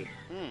in the face.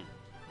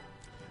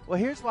 Well,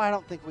 here's why I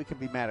don't think we can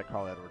be mad at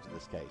Carl Edwards in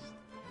this case.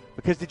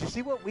 Because did you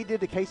see what we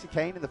did to Casey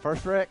Kane in the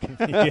first wreck?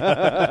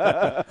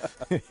 Yeah.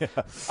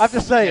 I'm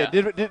just saying.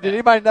 Yeah. Did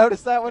anybody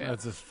notice that one?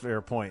 That's a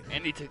fair point.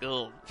 And he took a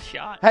little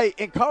shot. Hey,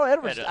 and Carl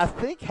Edwards, I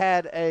think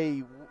had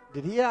a.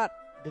 Did he not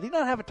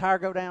have a tire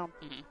go down?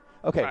 Mm-hmm.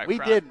 Okay, Right we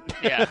front. didn't.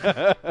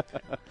 Yeah.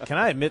 Can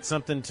I admit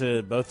something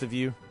to both of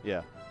you?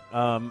 Yeah.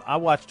 I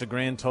watched a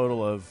grand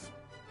total of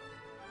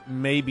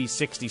maybe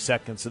 60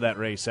 seconds of that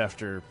race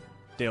after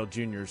Dale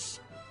Jr.'s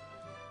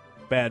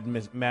bad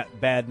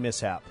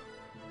mishap.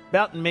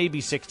 About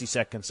maybe 60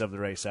 seconds of the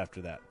race after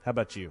that. How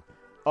about you?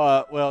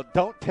 Well,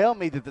 don't tell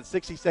me that the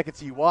 60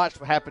 seconds you watched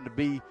happened to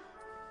be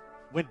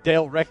when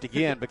Dale wrecked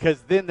again,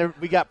 because then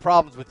we got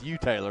problems with you,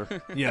 Taylor.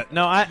 Yeah,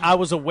 no, I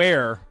was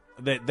aware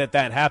that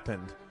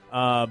happened,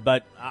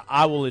 but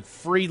I will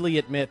freely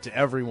admit to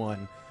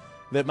everyone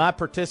that my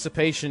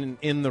participation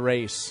in the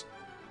race,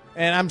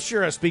 and I'm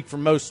sure I speak for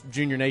most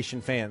Junior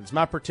Nation fans,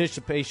 my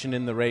participation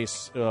in the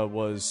race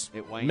was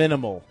It waned.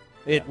 minimal.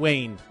 It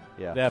waned.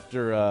 Yeah.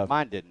 After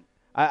Mine didn't.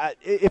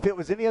 If it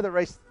was any other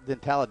race than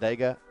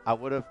Talladega, I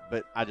would have,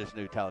 but I just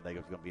knew Talladega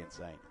was going to be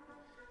insane.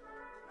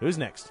 Who's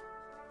next?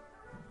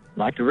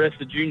 Like the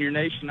rest of Junior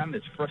Nation, I'm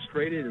as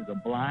frustrated as a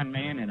blind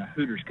man in a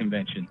Hooters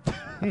convention.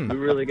 We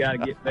really got to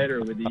get better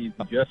with these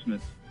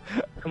adjustments.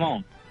 Come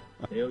on.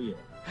 Hell yeah.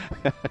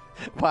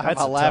 Why am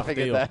I laughing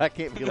at that? I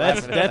can't be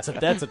laughing at that.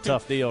 That's a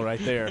tough deal right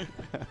there.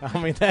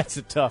 I mean, that's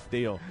a tough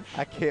deal.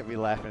 I can't be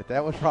laughing at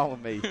that. What's wrong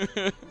with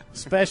me?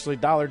 Especially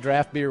dollar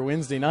draft beer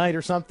Wednesday night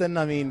or something.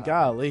 I mean,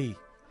 golly.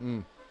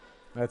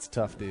 That's a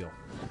tough deal.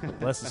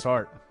 Bless his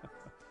heart.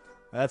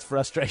 That's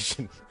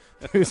frustration.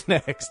 Who's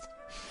next?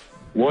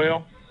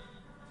 Well,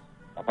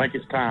 I think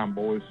it's time,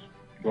 boys.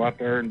 Go out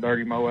there and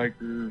Dirty Mo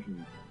Acres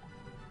and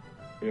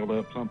build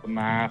up something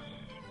nice.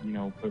 You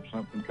know, put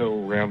something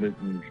cool around it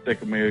and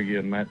stick Amelia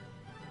in that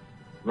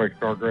race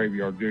car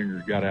graveyard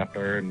Junior's got out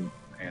there, and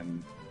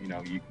you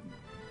know, you can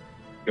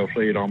go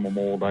see it on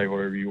Memorial Day,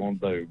 whatever you want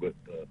to do. But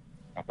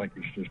I think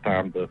it's just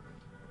time to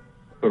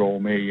put old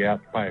Amelia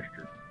out to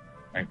pasture.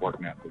 Ain't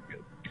working out too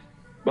good.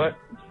 But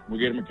we'll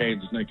get him in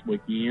Kansas next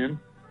weekend.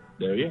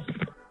 There you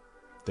go.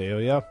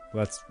 There you go.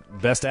 That's the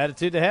best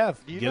attitude to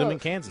have. You Get know, them in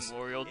Kansas.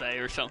 Memorial Day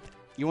or something.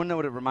 You want to know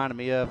what it reminded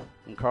me of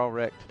when Carl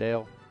wrecked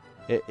Dale?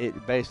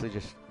 It basically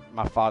just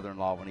my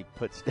father-in-law when he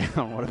puts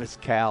down one of his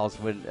cows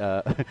when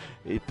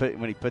he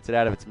puts it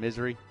out of its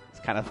misery. It's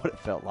kind of what it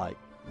felt like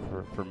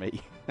for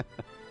me.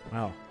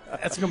 Wow,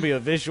 that's gonna be a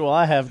visual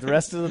I have the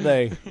rest of the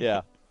day.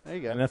 Yeah, there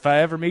you go. And if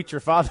I ever meet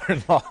your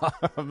father-in-law,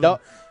 I'm gonna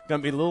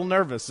be a little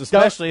nervous,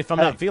 especially if I'm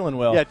not feeling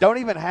well. Yeah, don't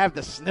even have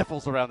the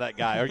sniffles around that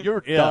guy, or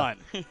you're done.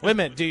 Wait a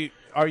minute,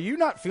 are you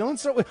not feeling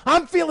so?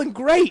 I'm feeling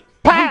great.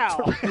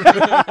 Pow!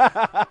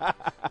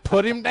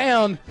 Put him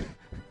down.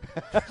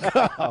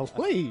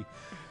 Golly.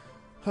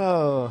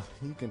 Oh,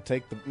 you can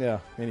take the... Yeah,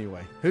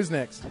 anyway. Who's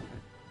next?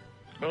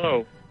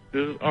 Hello,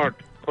 this is Art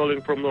calling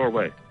from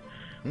Norway.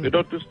 We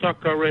don't do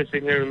stock car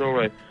racing here in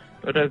Norway,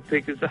 but I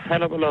think it's a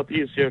hell of a lot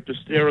easier to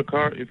steer a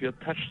car if you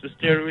attach the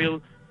steering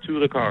wheel to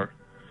the car.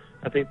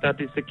 I think that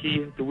is the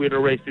key to win a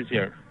race this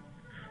year.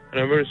 And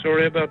I'm very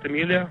sorry about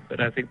Amelia, but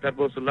I think that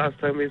was the last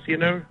time we've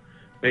seen her.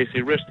 May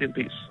she rest in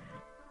peace.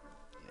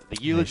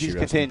 The eulogies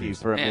continue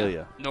for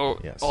Amelia.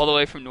 Yes. All the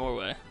way from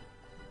Norway.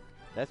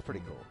 That's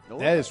pretty cool.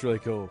 Norway. That is really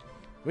cool.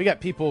 We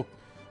got people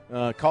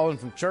calling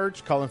from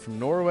church, calling from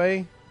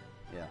Norway.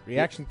 Yeah.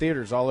 Reaction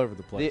theaters all over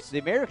the place. The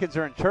Americans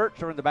are in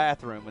church or in the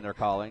bathroom when they're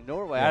calling.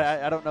 Norway,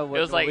 yes. I don't know what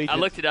it was Norwegians... like. I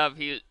looked it up.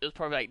 It was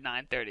probably like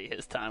 9:30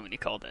 his time when he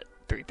called it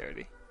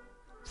 3:30.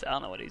 So I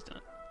don't know what he's doing.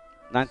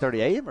 9:30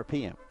 a.m. or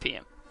p.m.?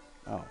 p.m.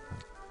 Oh. All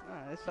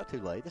right, it's not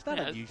too late. It's not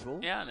unusual.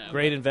 Yeah, I know.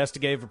 Great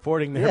investigative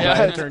reporting there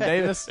by intern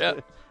Davis.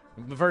 Yep.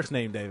 First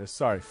name Davis.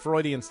 Sorry,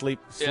 Freudian slip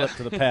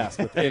to the past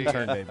with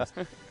intern Davis.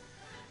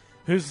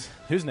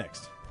 Who's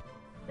next?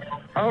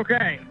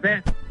 Okay,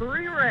 that's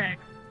 3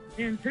 wrecks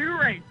in 2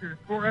 races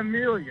for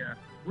Amelia.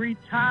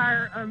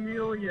 Retire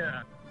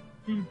Amelia.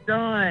 She's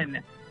done.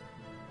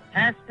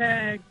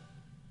 Hashtag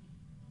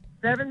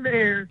 7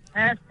 Bears.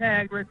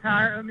 Hashtag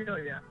retire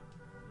Amelia.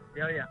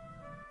 Yeah.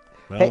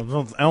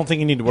 Well, I don't think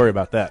you need to worry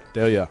about that.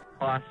 Well,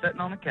 I was sitting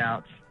on the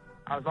couch.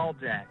 I was all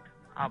jacked.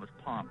 I was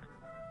pumped.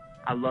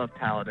 I love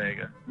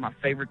Talladega. My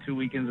favorite 2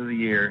 weekends of the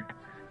year.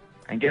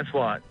 And guess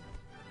what?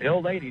 The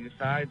old lady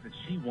decides that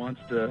she wants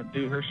to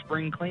do her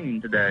spring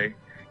cleaning today.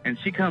 And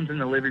she comes in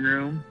the living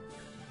room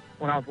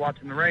when I was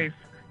watching the race,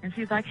 and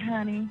she's like,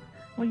 honey,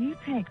 will you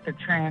take the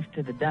trash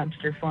to the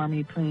dumpster for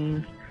me,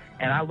 please?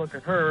 And I look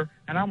at her,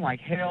 and I'm like,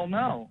 hell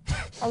no.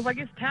 I was like,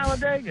 it's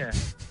Talladega.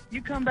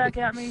 You come back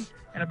at me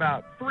in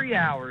about 3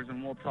 hours,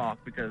 and we'll talk,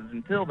 because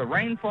until the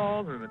rain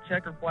falls or the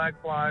checker flag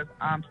flies,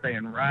 I'm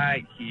staying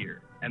right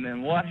here. And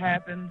then what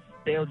happens?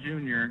 Dale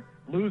Jr.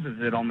 loses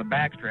it on the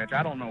backstretch.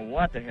 I don't know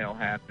what the hell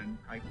happened.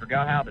 I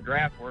forgot how the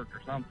draft worked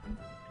or something.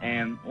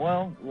 And,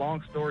 well,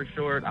 long story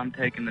short, I'm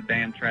taking the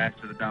damn trash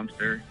to the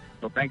dumpster.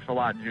 So thanks a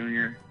lot,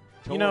 Junior.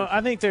 You know,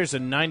 I think there's a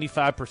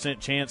 95%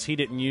 chance he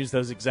didn't use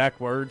those exact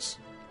words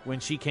when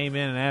she came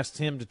in and asked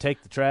him to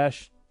take the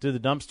trash to the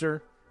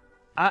dumpster.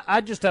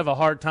 I just have a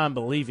hard time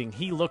believing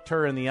he looked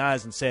her in the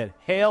eyes and said,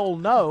 hell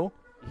no,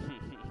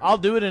 I'll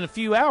do it in a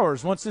few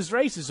hours once this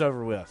race is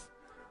over with.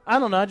 I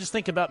don't know. I just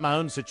think about my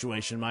own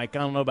situation, Mike. I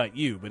don't know about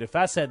you, but if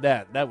I said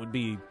that would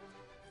be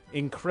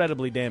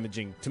incredibly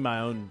damaging to my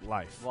own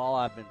life.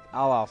 Well,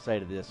 all I'll say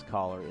to this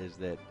caller is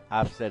that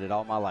I've said it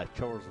all my life.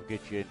 Chores will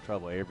get you in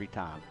trouble every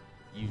time.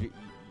 You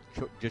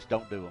just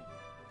don't do them.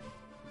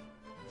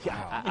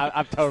 Yeah,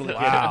 I'm totally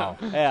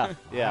kidding. Yeah.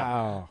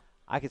 Wow.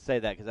 I can say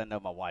that because I know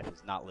my wife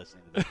is not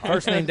listening to this.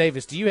 First name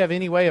Davis, do you have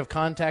any way of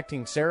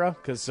contacting Sarah?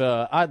 Because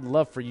I'd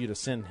love for you to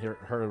send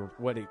her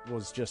what it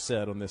was just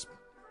said on this.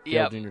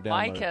 Yeah, Junior download.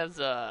 Mike has.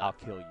 I'll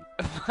kill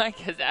you. Mike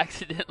has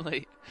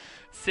accidentally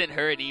sent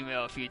her an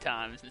email a few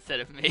times instead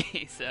of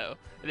me, so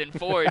then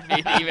forwarded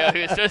me the email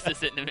he was supposed to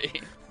send to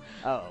me.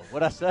 Oh,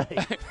 what'd I say?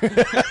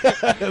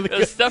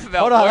 There's stuff about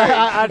Hold on, work.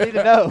 I need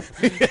to know.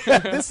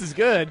 This is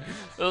good.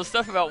 There was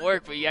stuff about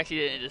work, but you actually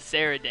did it to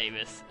Sarah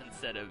Davis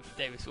instead of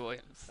Davis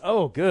Williams.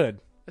 Oh, good.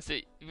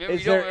 See,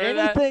 Is there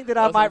anything that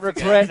I might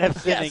regret of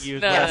sending you?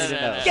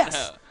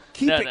 Yes.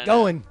 Keep it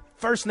going.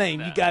 First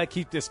name, you got to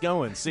keep this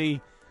going.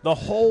 See, the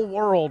whole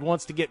world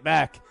wants to get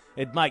back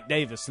at Mike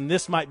Davis, and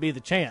this might be the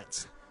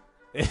chance.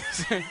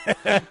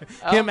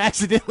 Him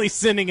accidentally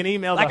sending an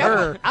email to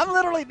her. I'm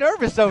literally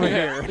nervous over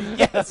here.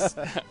 Yes.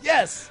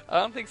 I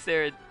don't think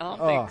Sarah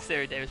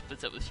Davis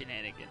puts up with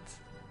shenanigans.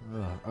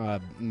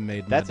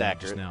 Made That's my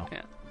accurate. just now.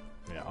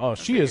 Yeah. Oh,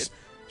 she's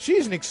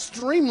an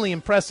extremely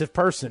impressive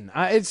person.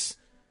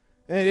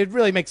 It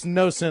really makes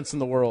no sense in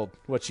the world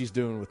what she's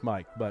doing with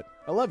Mike, but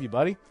I love you,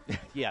 buddy.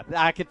 Yeah,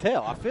 I can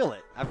tell. I feel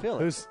it.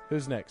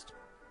 Who's next?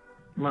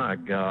 My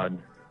God.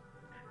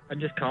 I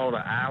just called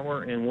an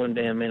hour and 1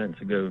 damn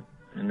minutes ago,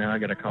 and now I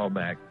got a call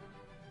back.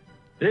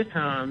 This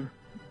time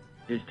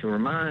is to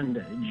remind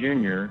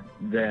Junior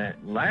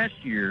that last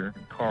year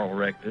Carl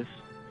wrecked us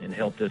and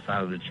helped us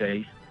out of the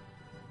chase.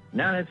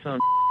 Now that son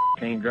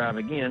can't drive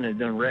again and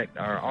done wrecked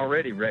our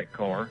already wrecked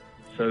car,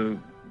 so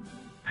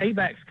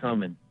payback's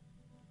coming.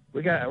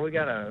 We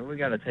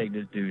gotta take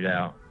this dude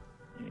out.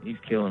 He's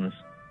killing us.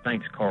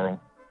 Thanks, Carl.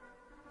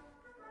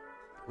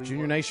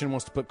 Junior Nation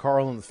wants to put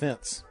Carl on the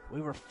fence.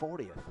 We were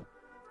 40th.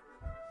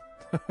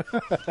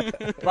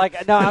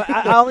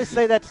 I only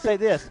say that to say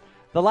this.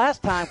 The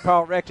last time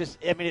Carl wrecked us,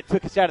 it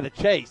took us out of the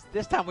chase.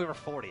 This time we were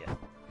 40th.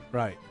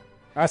 Right.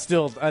 I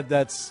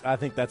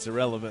think that's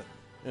irrelevant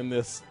in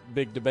this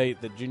big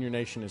debate that Junior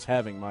Nation is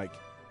having, Mike.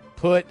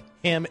 Put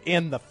him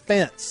in the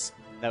fence.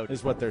 No,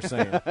 is what they're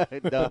saying. All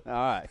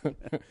right.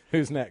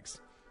 Who's next?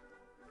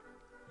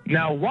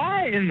 Now,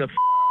 why in the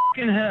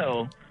f***ing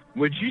hell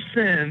would you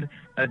send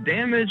a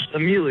damaged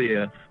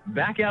Amelia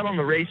back out on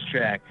the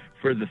racetrack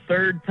for the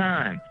third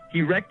time?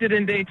 He wrecked it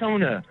in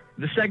Daytona.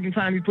 The second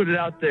time he put it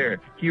out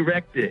there, he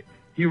wrecked it.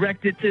 He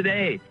wrecked it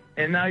today,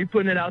 and now you're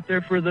putting it out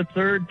there for the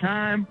third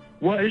time?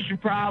 What is your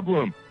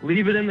problem?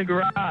 Leave it in the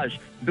garage.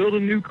 Build a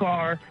new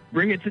car,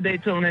 bring it to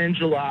Daytona in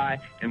July,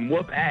 and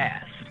whoop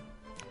ass.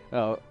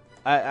 Oh,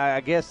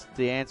 I guess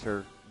the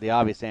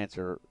obvious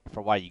answer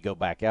for why you go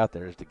back out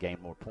there is to gain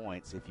more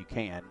points if you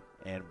can.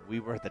 And we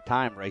were at the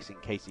time racing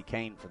Casey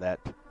Kane for that.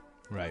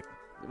 Right.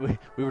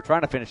 We were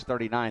trying to finish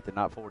 39th and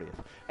not 40th.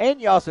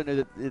 And you also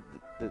knew that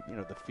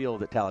the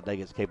field at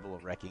Talladega is capable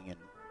of wrecking and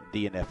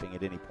DNFing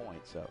at any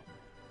point. So,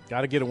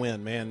 got to get a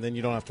win, man. Then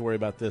you don't have to worry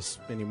about this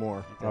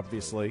anymore.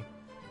 Obviously,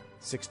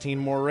 16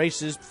 more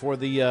races before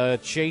the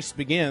chase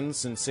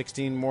begins, and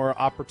 16 more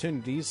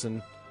opportunities.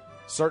 And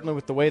certainly,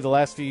 with the way the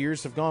last few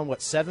years have gone,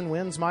 7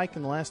 wins, Mike,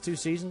 in the last 2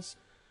 seasons?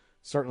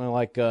 Certainly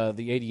like the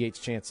 88's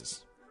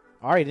chances.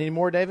 All right, any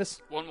more,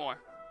 Davis? One more.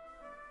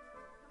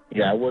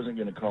 Yeah, I wasn't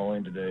going to call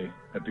in today.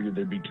 I figured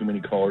there'd be too many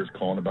callers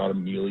calling about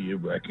Amelia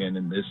wrecking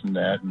and this and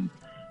that, and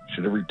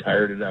should have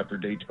retired it after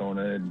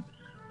Daytona and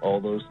all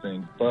those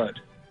things. But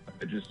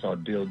I just saw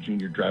Dale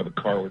Jr. drive a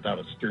car without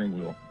a steering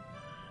wheel.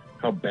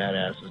 How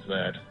badass is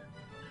that?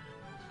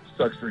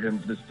 Sucks for him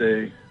this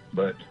day,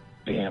 but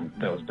damn,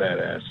 that was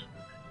badass.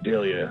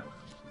 Dale, yeah.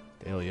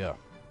 Dale, yeah.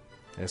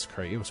 That's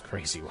crazy. It was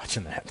crazy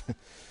watching that.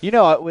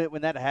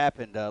 When that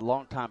happened,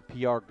 longtime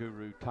PR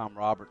guru Tom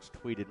Roberts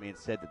tweeted me and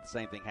said that the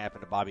same thing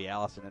happened to Bobby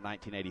Allison in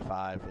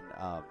 1985. And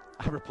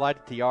I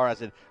replied to TR, I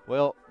said,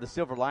 well, the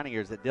silver lining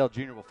here is that Dale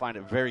Jr. will find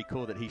it very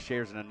cool that he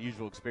shares an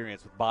unusual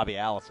experience with Bobby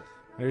Allison.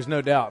 There's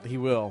no doubt he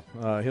will.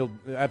 He'll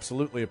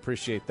absolutely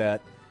appreciate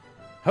that.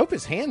 Hope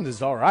his hand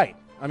is all right.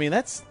 I mean,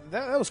 that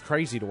was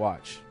crazy to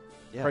watch.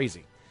 Yeah.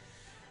 Crazy.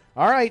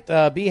 All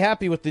right, be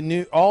happy with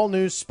the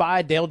all-new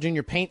Spy Dale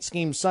Jr. paint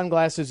scheme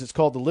sunglasses. It's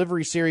called the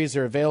Livery Series.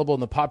 They're available in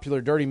the popular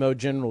Dirty Mo,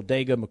 General,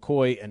 Dega,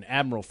 McCoy, and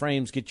Admiral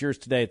frames. Get yours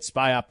today at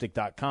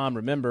spyoptic.com.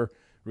 Remember,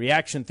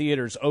 Reaction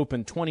Theater's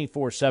open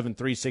 24/7,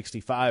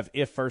 365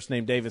 if First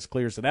Name Davis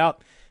clears it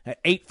out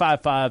at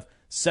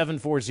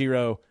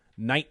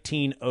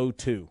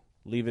 855-740-1902.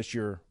 Leave us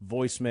your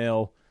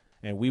voicemail,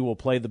 and we will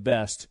play the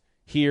best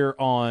here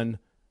on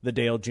the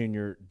Dale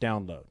Jr.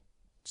 Download.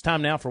 It's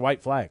time now for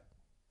White Flag.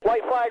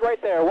 White flag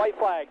right there, white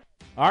flag.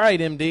 All right,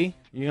 MD.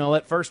 You going to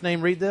let First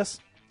Name read this?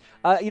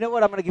 You know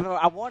what? I'm going to give him.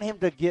 I want him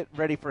to get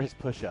ready for his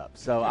push-up.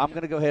 So I'm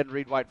going to go ahead and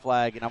read white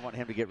flag, and I want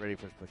him to get ready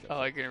for his push-up.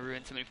 Oh, you're going to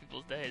ruin so many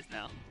people's days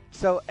now.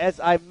 So as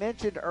I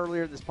mentioned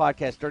earlier in this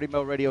podcast, Dirty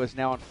Mo Radio is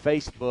now on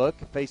Facebook.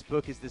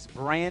 Facebook is this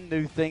brand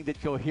new thing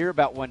that you'll hear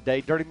about one day.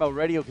 Dirty Mo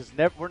Radio, because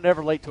we're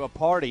never late to a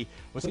party,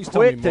 was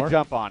quick to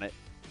jump on it.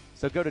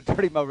 So go to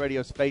Dirty Mo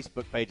Radio's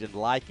Facebook page and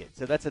like it.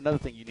 So that's another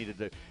thing you need to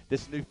do.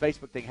 This new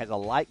Facebook thing has a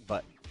like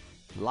button.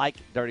 Like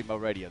Dirty Mo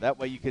Radio. That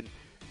way you can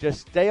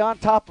just stay on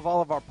top of all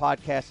of our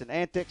podcasts and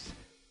antics.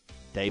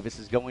 Davis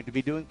is going to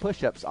be doing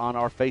push-ups on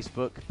our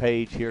Facebook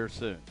page here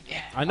soon.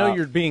 Yeah. I know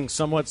you're being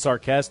somewhat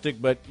sarcastic,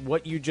 but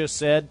what you just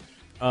said,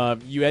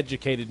 you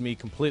educated me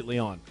completely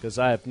on, because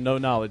I have no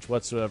knowledge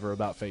whatsoever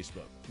about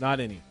Facebook.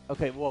 Not any.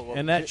 Okay, well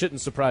and that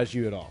shouldn't surprise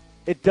you at all.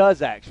 It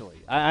does, actually.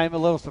 I'm a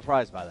little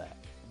surprised by that.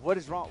 What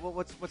is wrong?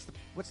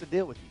 What's the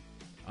deal with you?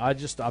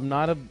 I'm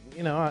not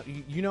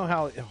you know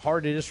how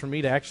hard it is for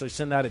me to actually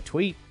send out a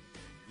tweet.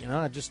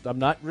 I'm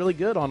not really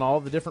good on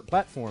all the different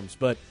platforms.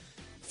 But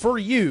for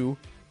you,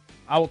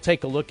 I will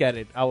take a look at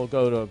it. I will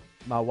go to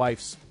my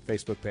wife's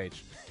Facebook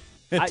page.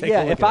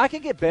 If I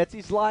can get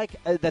Betsy's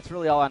that's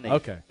really all I need.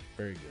 Okay,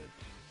 very good.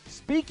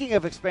 Speaking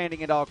of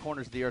expanding into all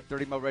corners of the earth,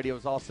 Dirty Mo Radio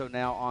is also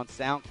now on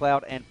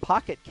SoundCloud and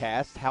Pocket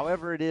Cast.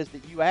 However it is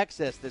that you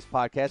access this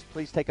podcast,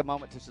 please take a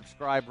moment to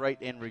subscribe, rate,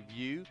 and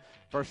review.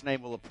 First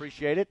Name will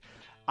appreciate it.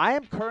 I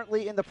am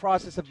currently in the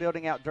process of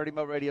building out Dirty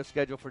Mo Radio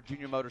schedule for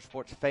Junior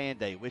Motorsports Fan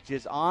Day, which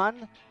is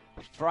on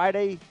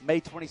Friday, May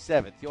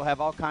 27th. You'll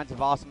have all kinds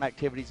of awesome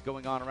activities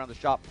going on around the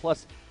shop,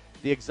 plus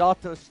the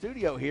Exalto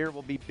studio here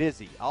will be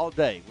busy all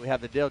day. We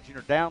have the Dale Jr.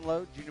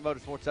 Download, Junior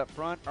Motorsports up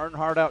front,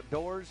 Earnhardt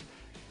Outdoors,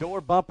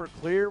 Door Bumper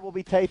Clear will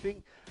be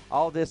taping.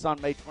 All this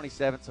on May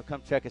 27th, so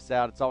come check us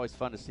out. It's always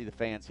fun to see the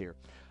fans here.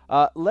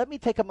 Let me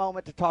take a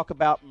moment to talk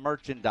about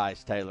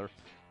merchandise, Taylor.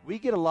 We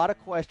get a lot of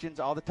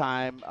questions all the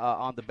time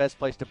on the best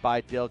place to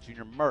buy Dale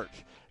Jr.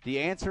 merch. The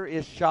answer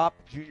is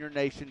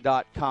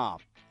shopjuniornation.com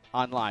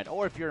online.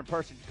 Or if you're in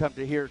person, you come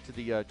to here to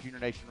the Junior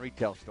Nation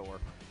retail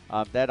store.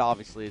 That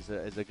obviously is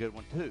a good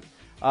one, too.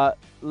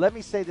 Let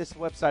me say this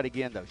website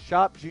again, though,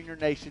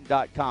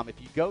 shopjuniornation.com.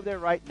 If you go there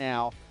right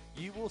now,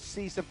 you will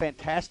see some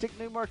fantastic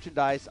new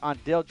merchandise on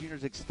Dale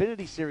Jr.'s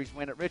Xfinity Series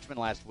win at Richmond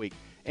last week,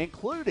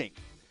 including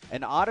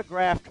an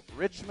autographed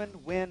Richmond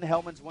Win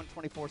Hellman's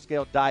 124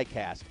 scale die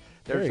cast.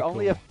 There's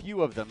only a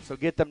few of them, so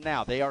get them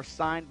now. They are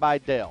signed by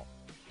Dale.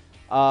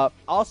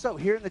 Also,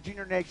 here in the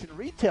Junior Nation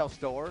retail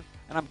store,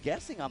 and I'm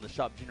guessing on the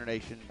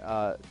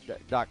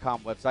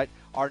shopjuniornation.com website,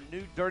 are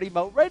new Dirty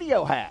Mo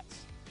Radio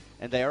hats.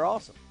 And they are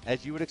awesome,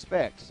 as you would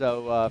expect.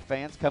 So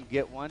fans, come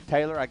get one.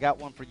 Taylor, I got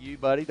one for you,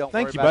 buddy. Don't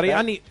worry about that. Thank you,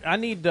 buddy. I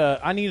need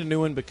a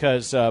new one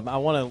because I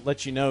want to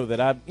let you know that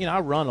I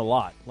run a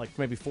lot, like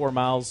maybe 4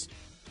 miles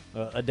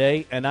a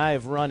day, and I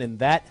have run in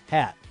that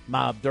hat,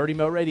 my Dirty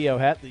Mo Radio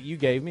hat that you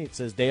gave me. It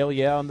says Dale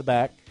Yeah on the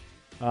back.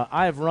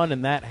 I have run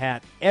in that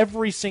hat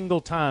every single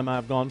time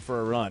I've gone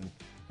for a run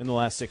in the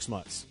last 6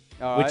 months,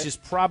 which is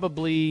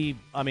probably,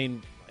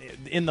 in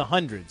the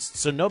hundreds.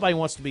 So nobody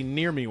wants to be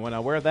near me when I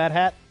wear that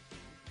hat.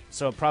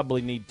 So I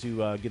probably need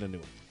to get a new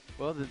one.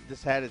 Well,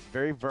 this hat is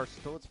very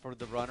versatile. It's for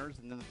the runners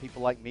and then the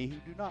people like me who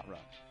do not run.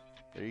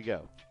 There you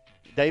go.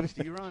 Davis,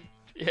 do you run?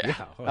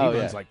 Yeah. Well, he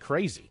runs like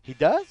crazy. He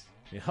does?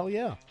 Yeah, hell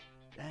yeah.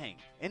 Dang.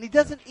 And he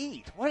doesn't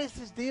eat. What is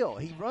his deal?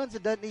 He runs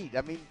and doesn't eat.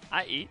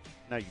 I eat.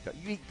 No, you don't.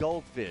 You eat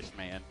goldfish,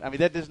 man.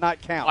 That does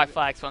not count. White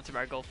Flag sponsored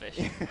by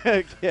goldfish.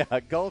 Yeah,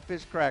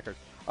 goldfish crackers.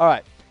 All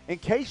right. In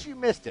case you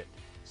missed it,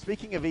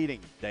 speaking of eating,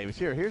 Davis,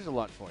 here's a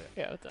lunch for you.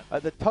 Yeah, what's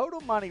up? The total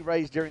money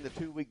raised during the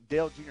 2-week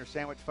Dale Jr.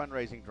 Sandwich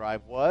fundraising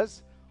drive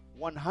was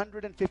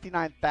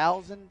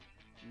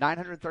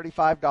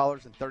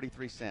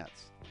 $159,935.33.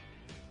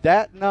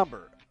 That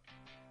number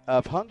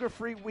of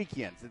hunger-free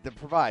weekends that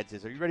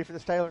provides are you ready for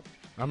this, Taylor?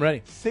 I'm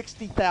ready.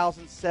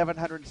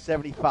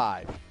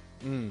 60,775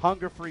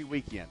 hunger-free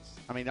weekends.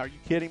 Are you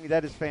kidding me?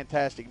 That is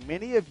fantastic.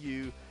 Many of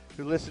you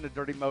who listen to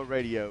Dirty Mo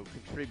Radio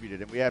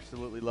contributed, and we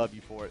absolutely love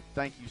you for it.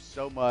 Thank you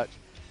so much.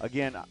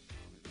 Again,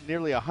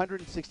 nearly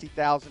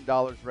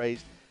 $160,000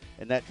 raised,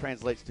 and that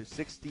translates to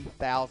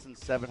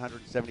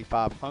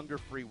 60,775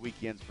 hunger-free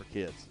weekends for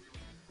kids.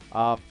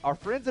 Our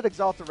friends at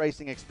Exalta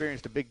Racing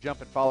experienced a big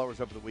jump in followers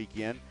over the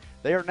weekend.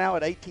 They are now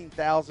at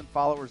 18,000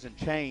 followers and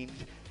change.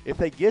 If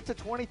they get to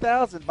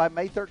 20,000 by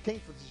May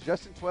 13th, which is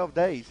just in 12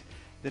 days,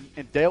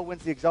 and Dale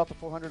wins the Exalta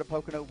 400 at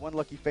Pocono, one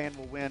lucky fan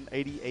will win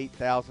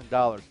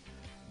 $88,000.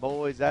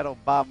 Boys, that'll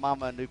buy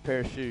Mama a new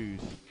pair of shoes.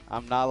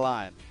 I'm not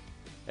lying.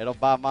 It'll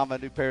buy Mama a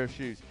new pair of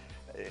shoes.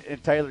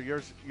 And Taylor,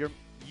 you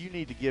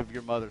need to give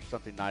your mother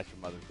something nice for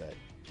Mother's Day.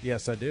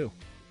 Yes, I do.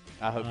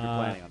 I hope you're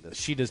planning on this.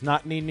 She does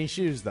not need any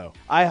shoes, though.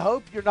 I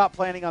hope you're not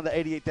planning on the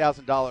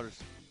 $88,000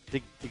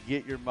 to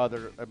get your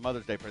mother a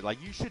Mother's Day present.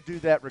 You should do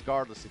that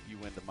regardless if you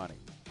win the money.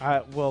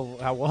 I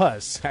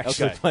was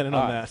actually planning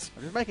on that.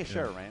 I'm just making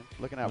sure, man.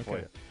 Looking out for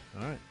you.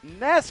 All right.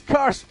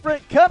 NASCAR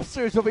Sprint Cup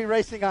Series will be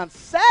racing on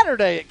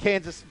Saturday at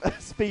Kansas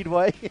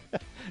Speedway.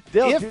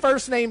 If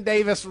First Name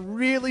Davis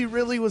really,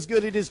 really was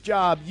good at his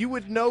job, you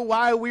would know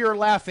why we are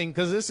laughing,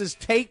 because this is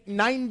take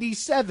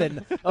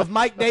 97 of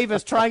Mike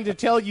Davis trying to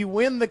tell you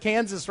when the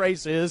Kansas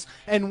race is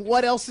and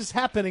what else is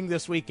happening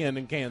this weekend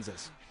in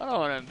Kansas. I don't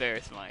want to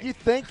embarrass Mike. You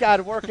think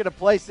I'd work at a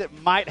place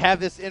that might have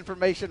this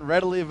information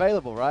readily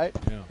available, right?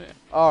 Yeah.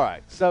 All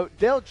right. So,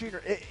 Dale Jr.,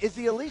 is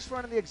the Elise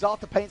running the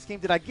Exalta paint scheme?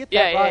 Did I get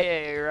that right?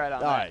 Yeah, you're right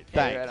on that. All right,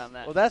 thanks. You're right on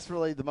that. Well, that's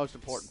really the most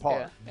important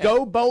part. Yeah.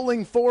 Go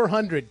Bowling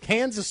 400,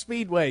 Kansas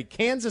Speedway,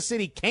 Kansas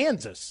City,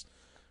 Kansas.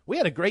 We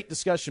had a great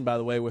discussion, by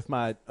the way, with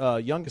my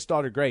youngest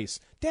daughter, Grace.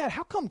 Dad,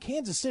 how come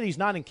Kansas City's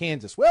not in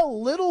Kansas?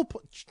 Well,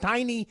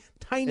 tiny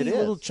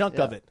little chunk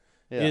of it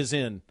is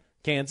in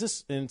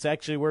Kansas, and it's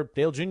actually where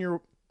Dale Jr.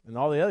 and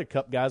all the other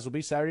Cup guys will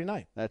be Saturday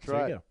night. That's so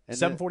right. There you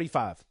go.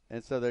 7:45.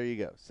 And so there you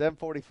go.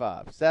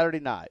 7:45, Saturday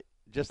night,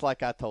 just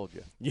like I told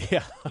you.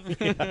 Yeah.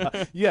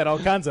 You had all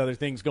kinds of other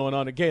things going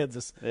on in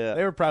Kansas. Yeah.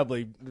 They were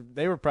probably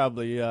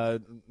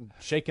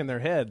shaking their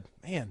head.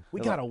 Man,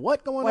 we got a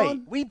what going on?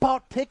 Wait, we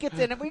bought tickets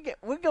and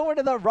we're going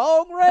to the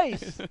wrong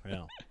race.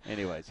 Yeah.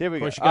 Anyways, here we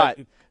go. All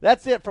right,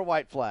 that's it for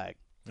White Flag.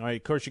 All right,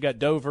 of course, you got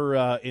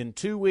Dover in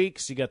 2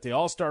 weeks. You got the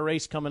All-Star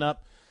race coming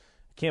up.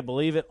 Can't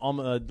believe it.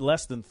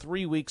 Less than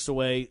 3 weeks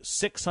away,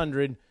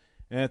 600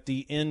 at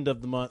the end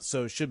of the month,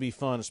 so it should be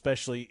fun,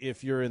 especially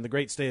if you're in the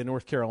great state of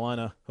North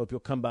Carolina. Hope you'll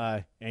come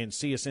by and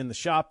see us in the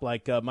shop.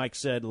 Like Mike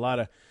said, a lot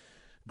of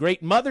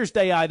great Mother's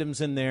Day items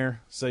in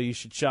there, so you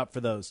should shop for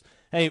those.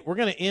 Hey, we're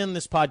going to end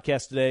this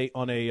podcast today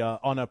on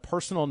a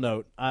personal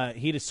note.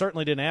 He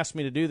certainly didn't ask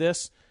me to do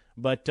this,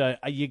 but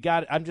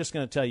I'm just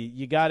going to tell you,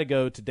 you got to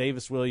go to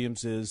Davis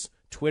Williams'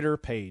 Twitter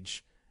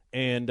page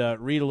and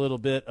read a little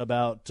bit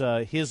about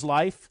his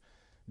life.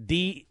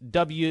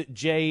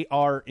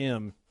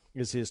 DWJRM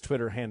is his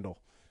Twitter handle.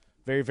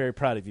 Very, very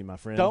proud of you, my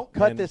friend. Don't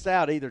cut this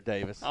out either,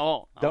 Davis.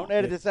 Don't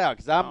edit this out,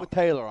 because I'm with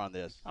Taylor on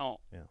this.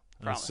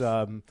 Promise.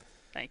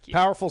 Thank you.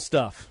 Powerful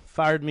stuff.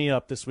 Fired me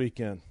up this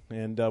weekend,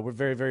 and we're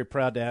very, very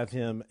proud to have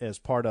him as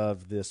part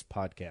of this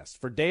podcast.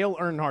 For Dale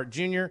Earnhardt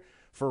Jr.,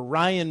 for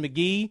Ryan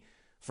McGee,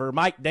 for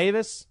Mike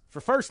Davis,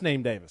 for First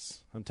Name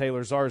Davis, I'm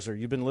Taylor Zarzour.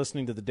 You've been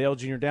listening to the Dale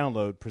Jr.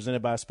 Download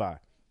presented by Spy.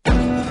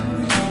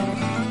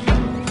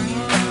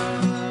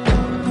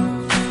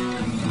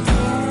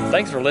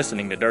 Thanks for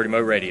listening to Dirty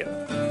Mo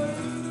Radio.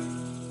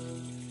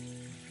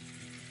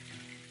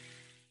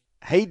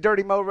 Hey,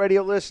 Dirty Mo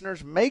Radio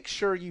listeners, make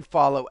sure you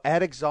follow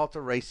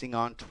 @Exalta Racing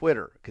on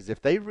Twitter, because if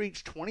they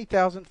reach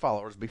 20,000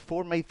 followers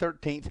before May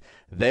 13th,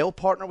 they'll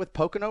partner with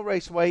Pocono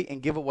Raceway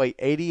and give away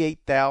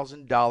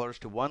 $88,000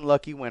 to one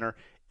lucky winner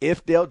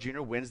if Dale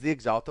Jr. wins the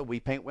Exalta We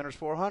Paint Winners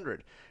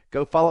 400.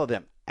 Go follow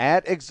them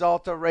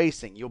 @Exalta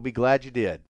Racing. You'll be glad you did.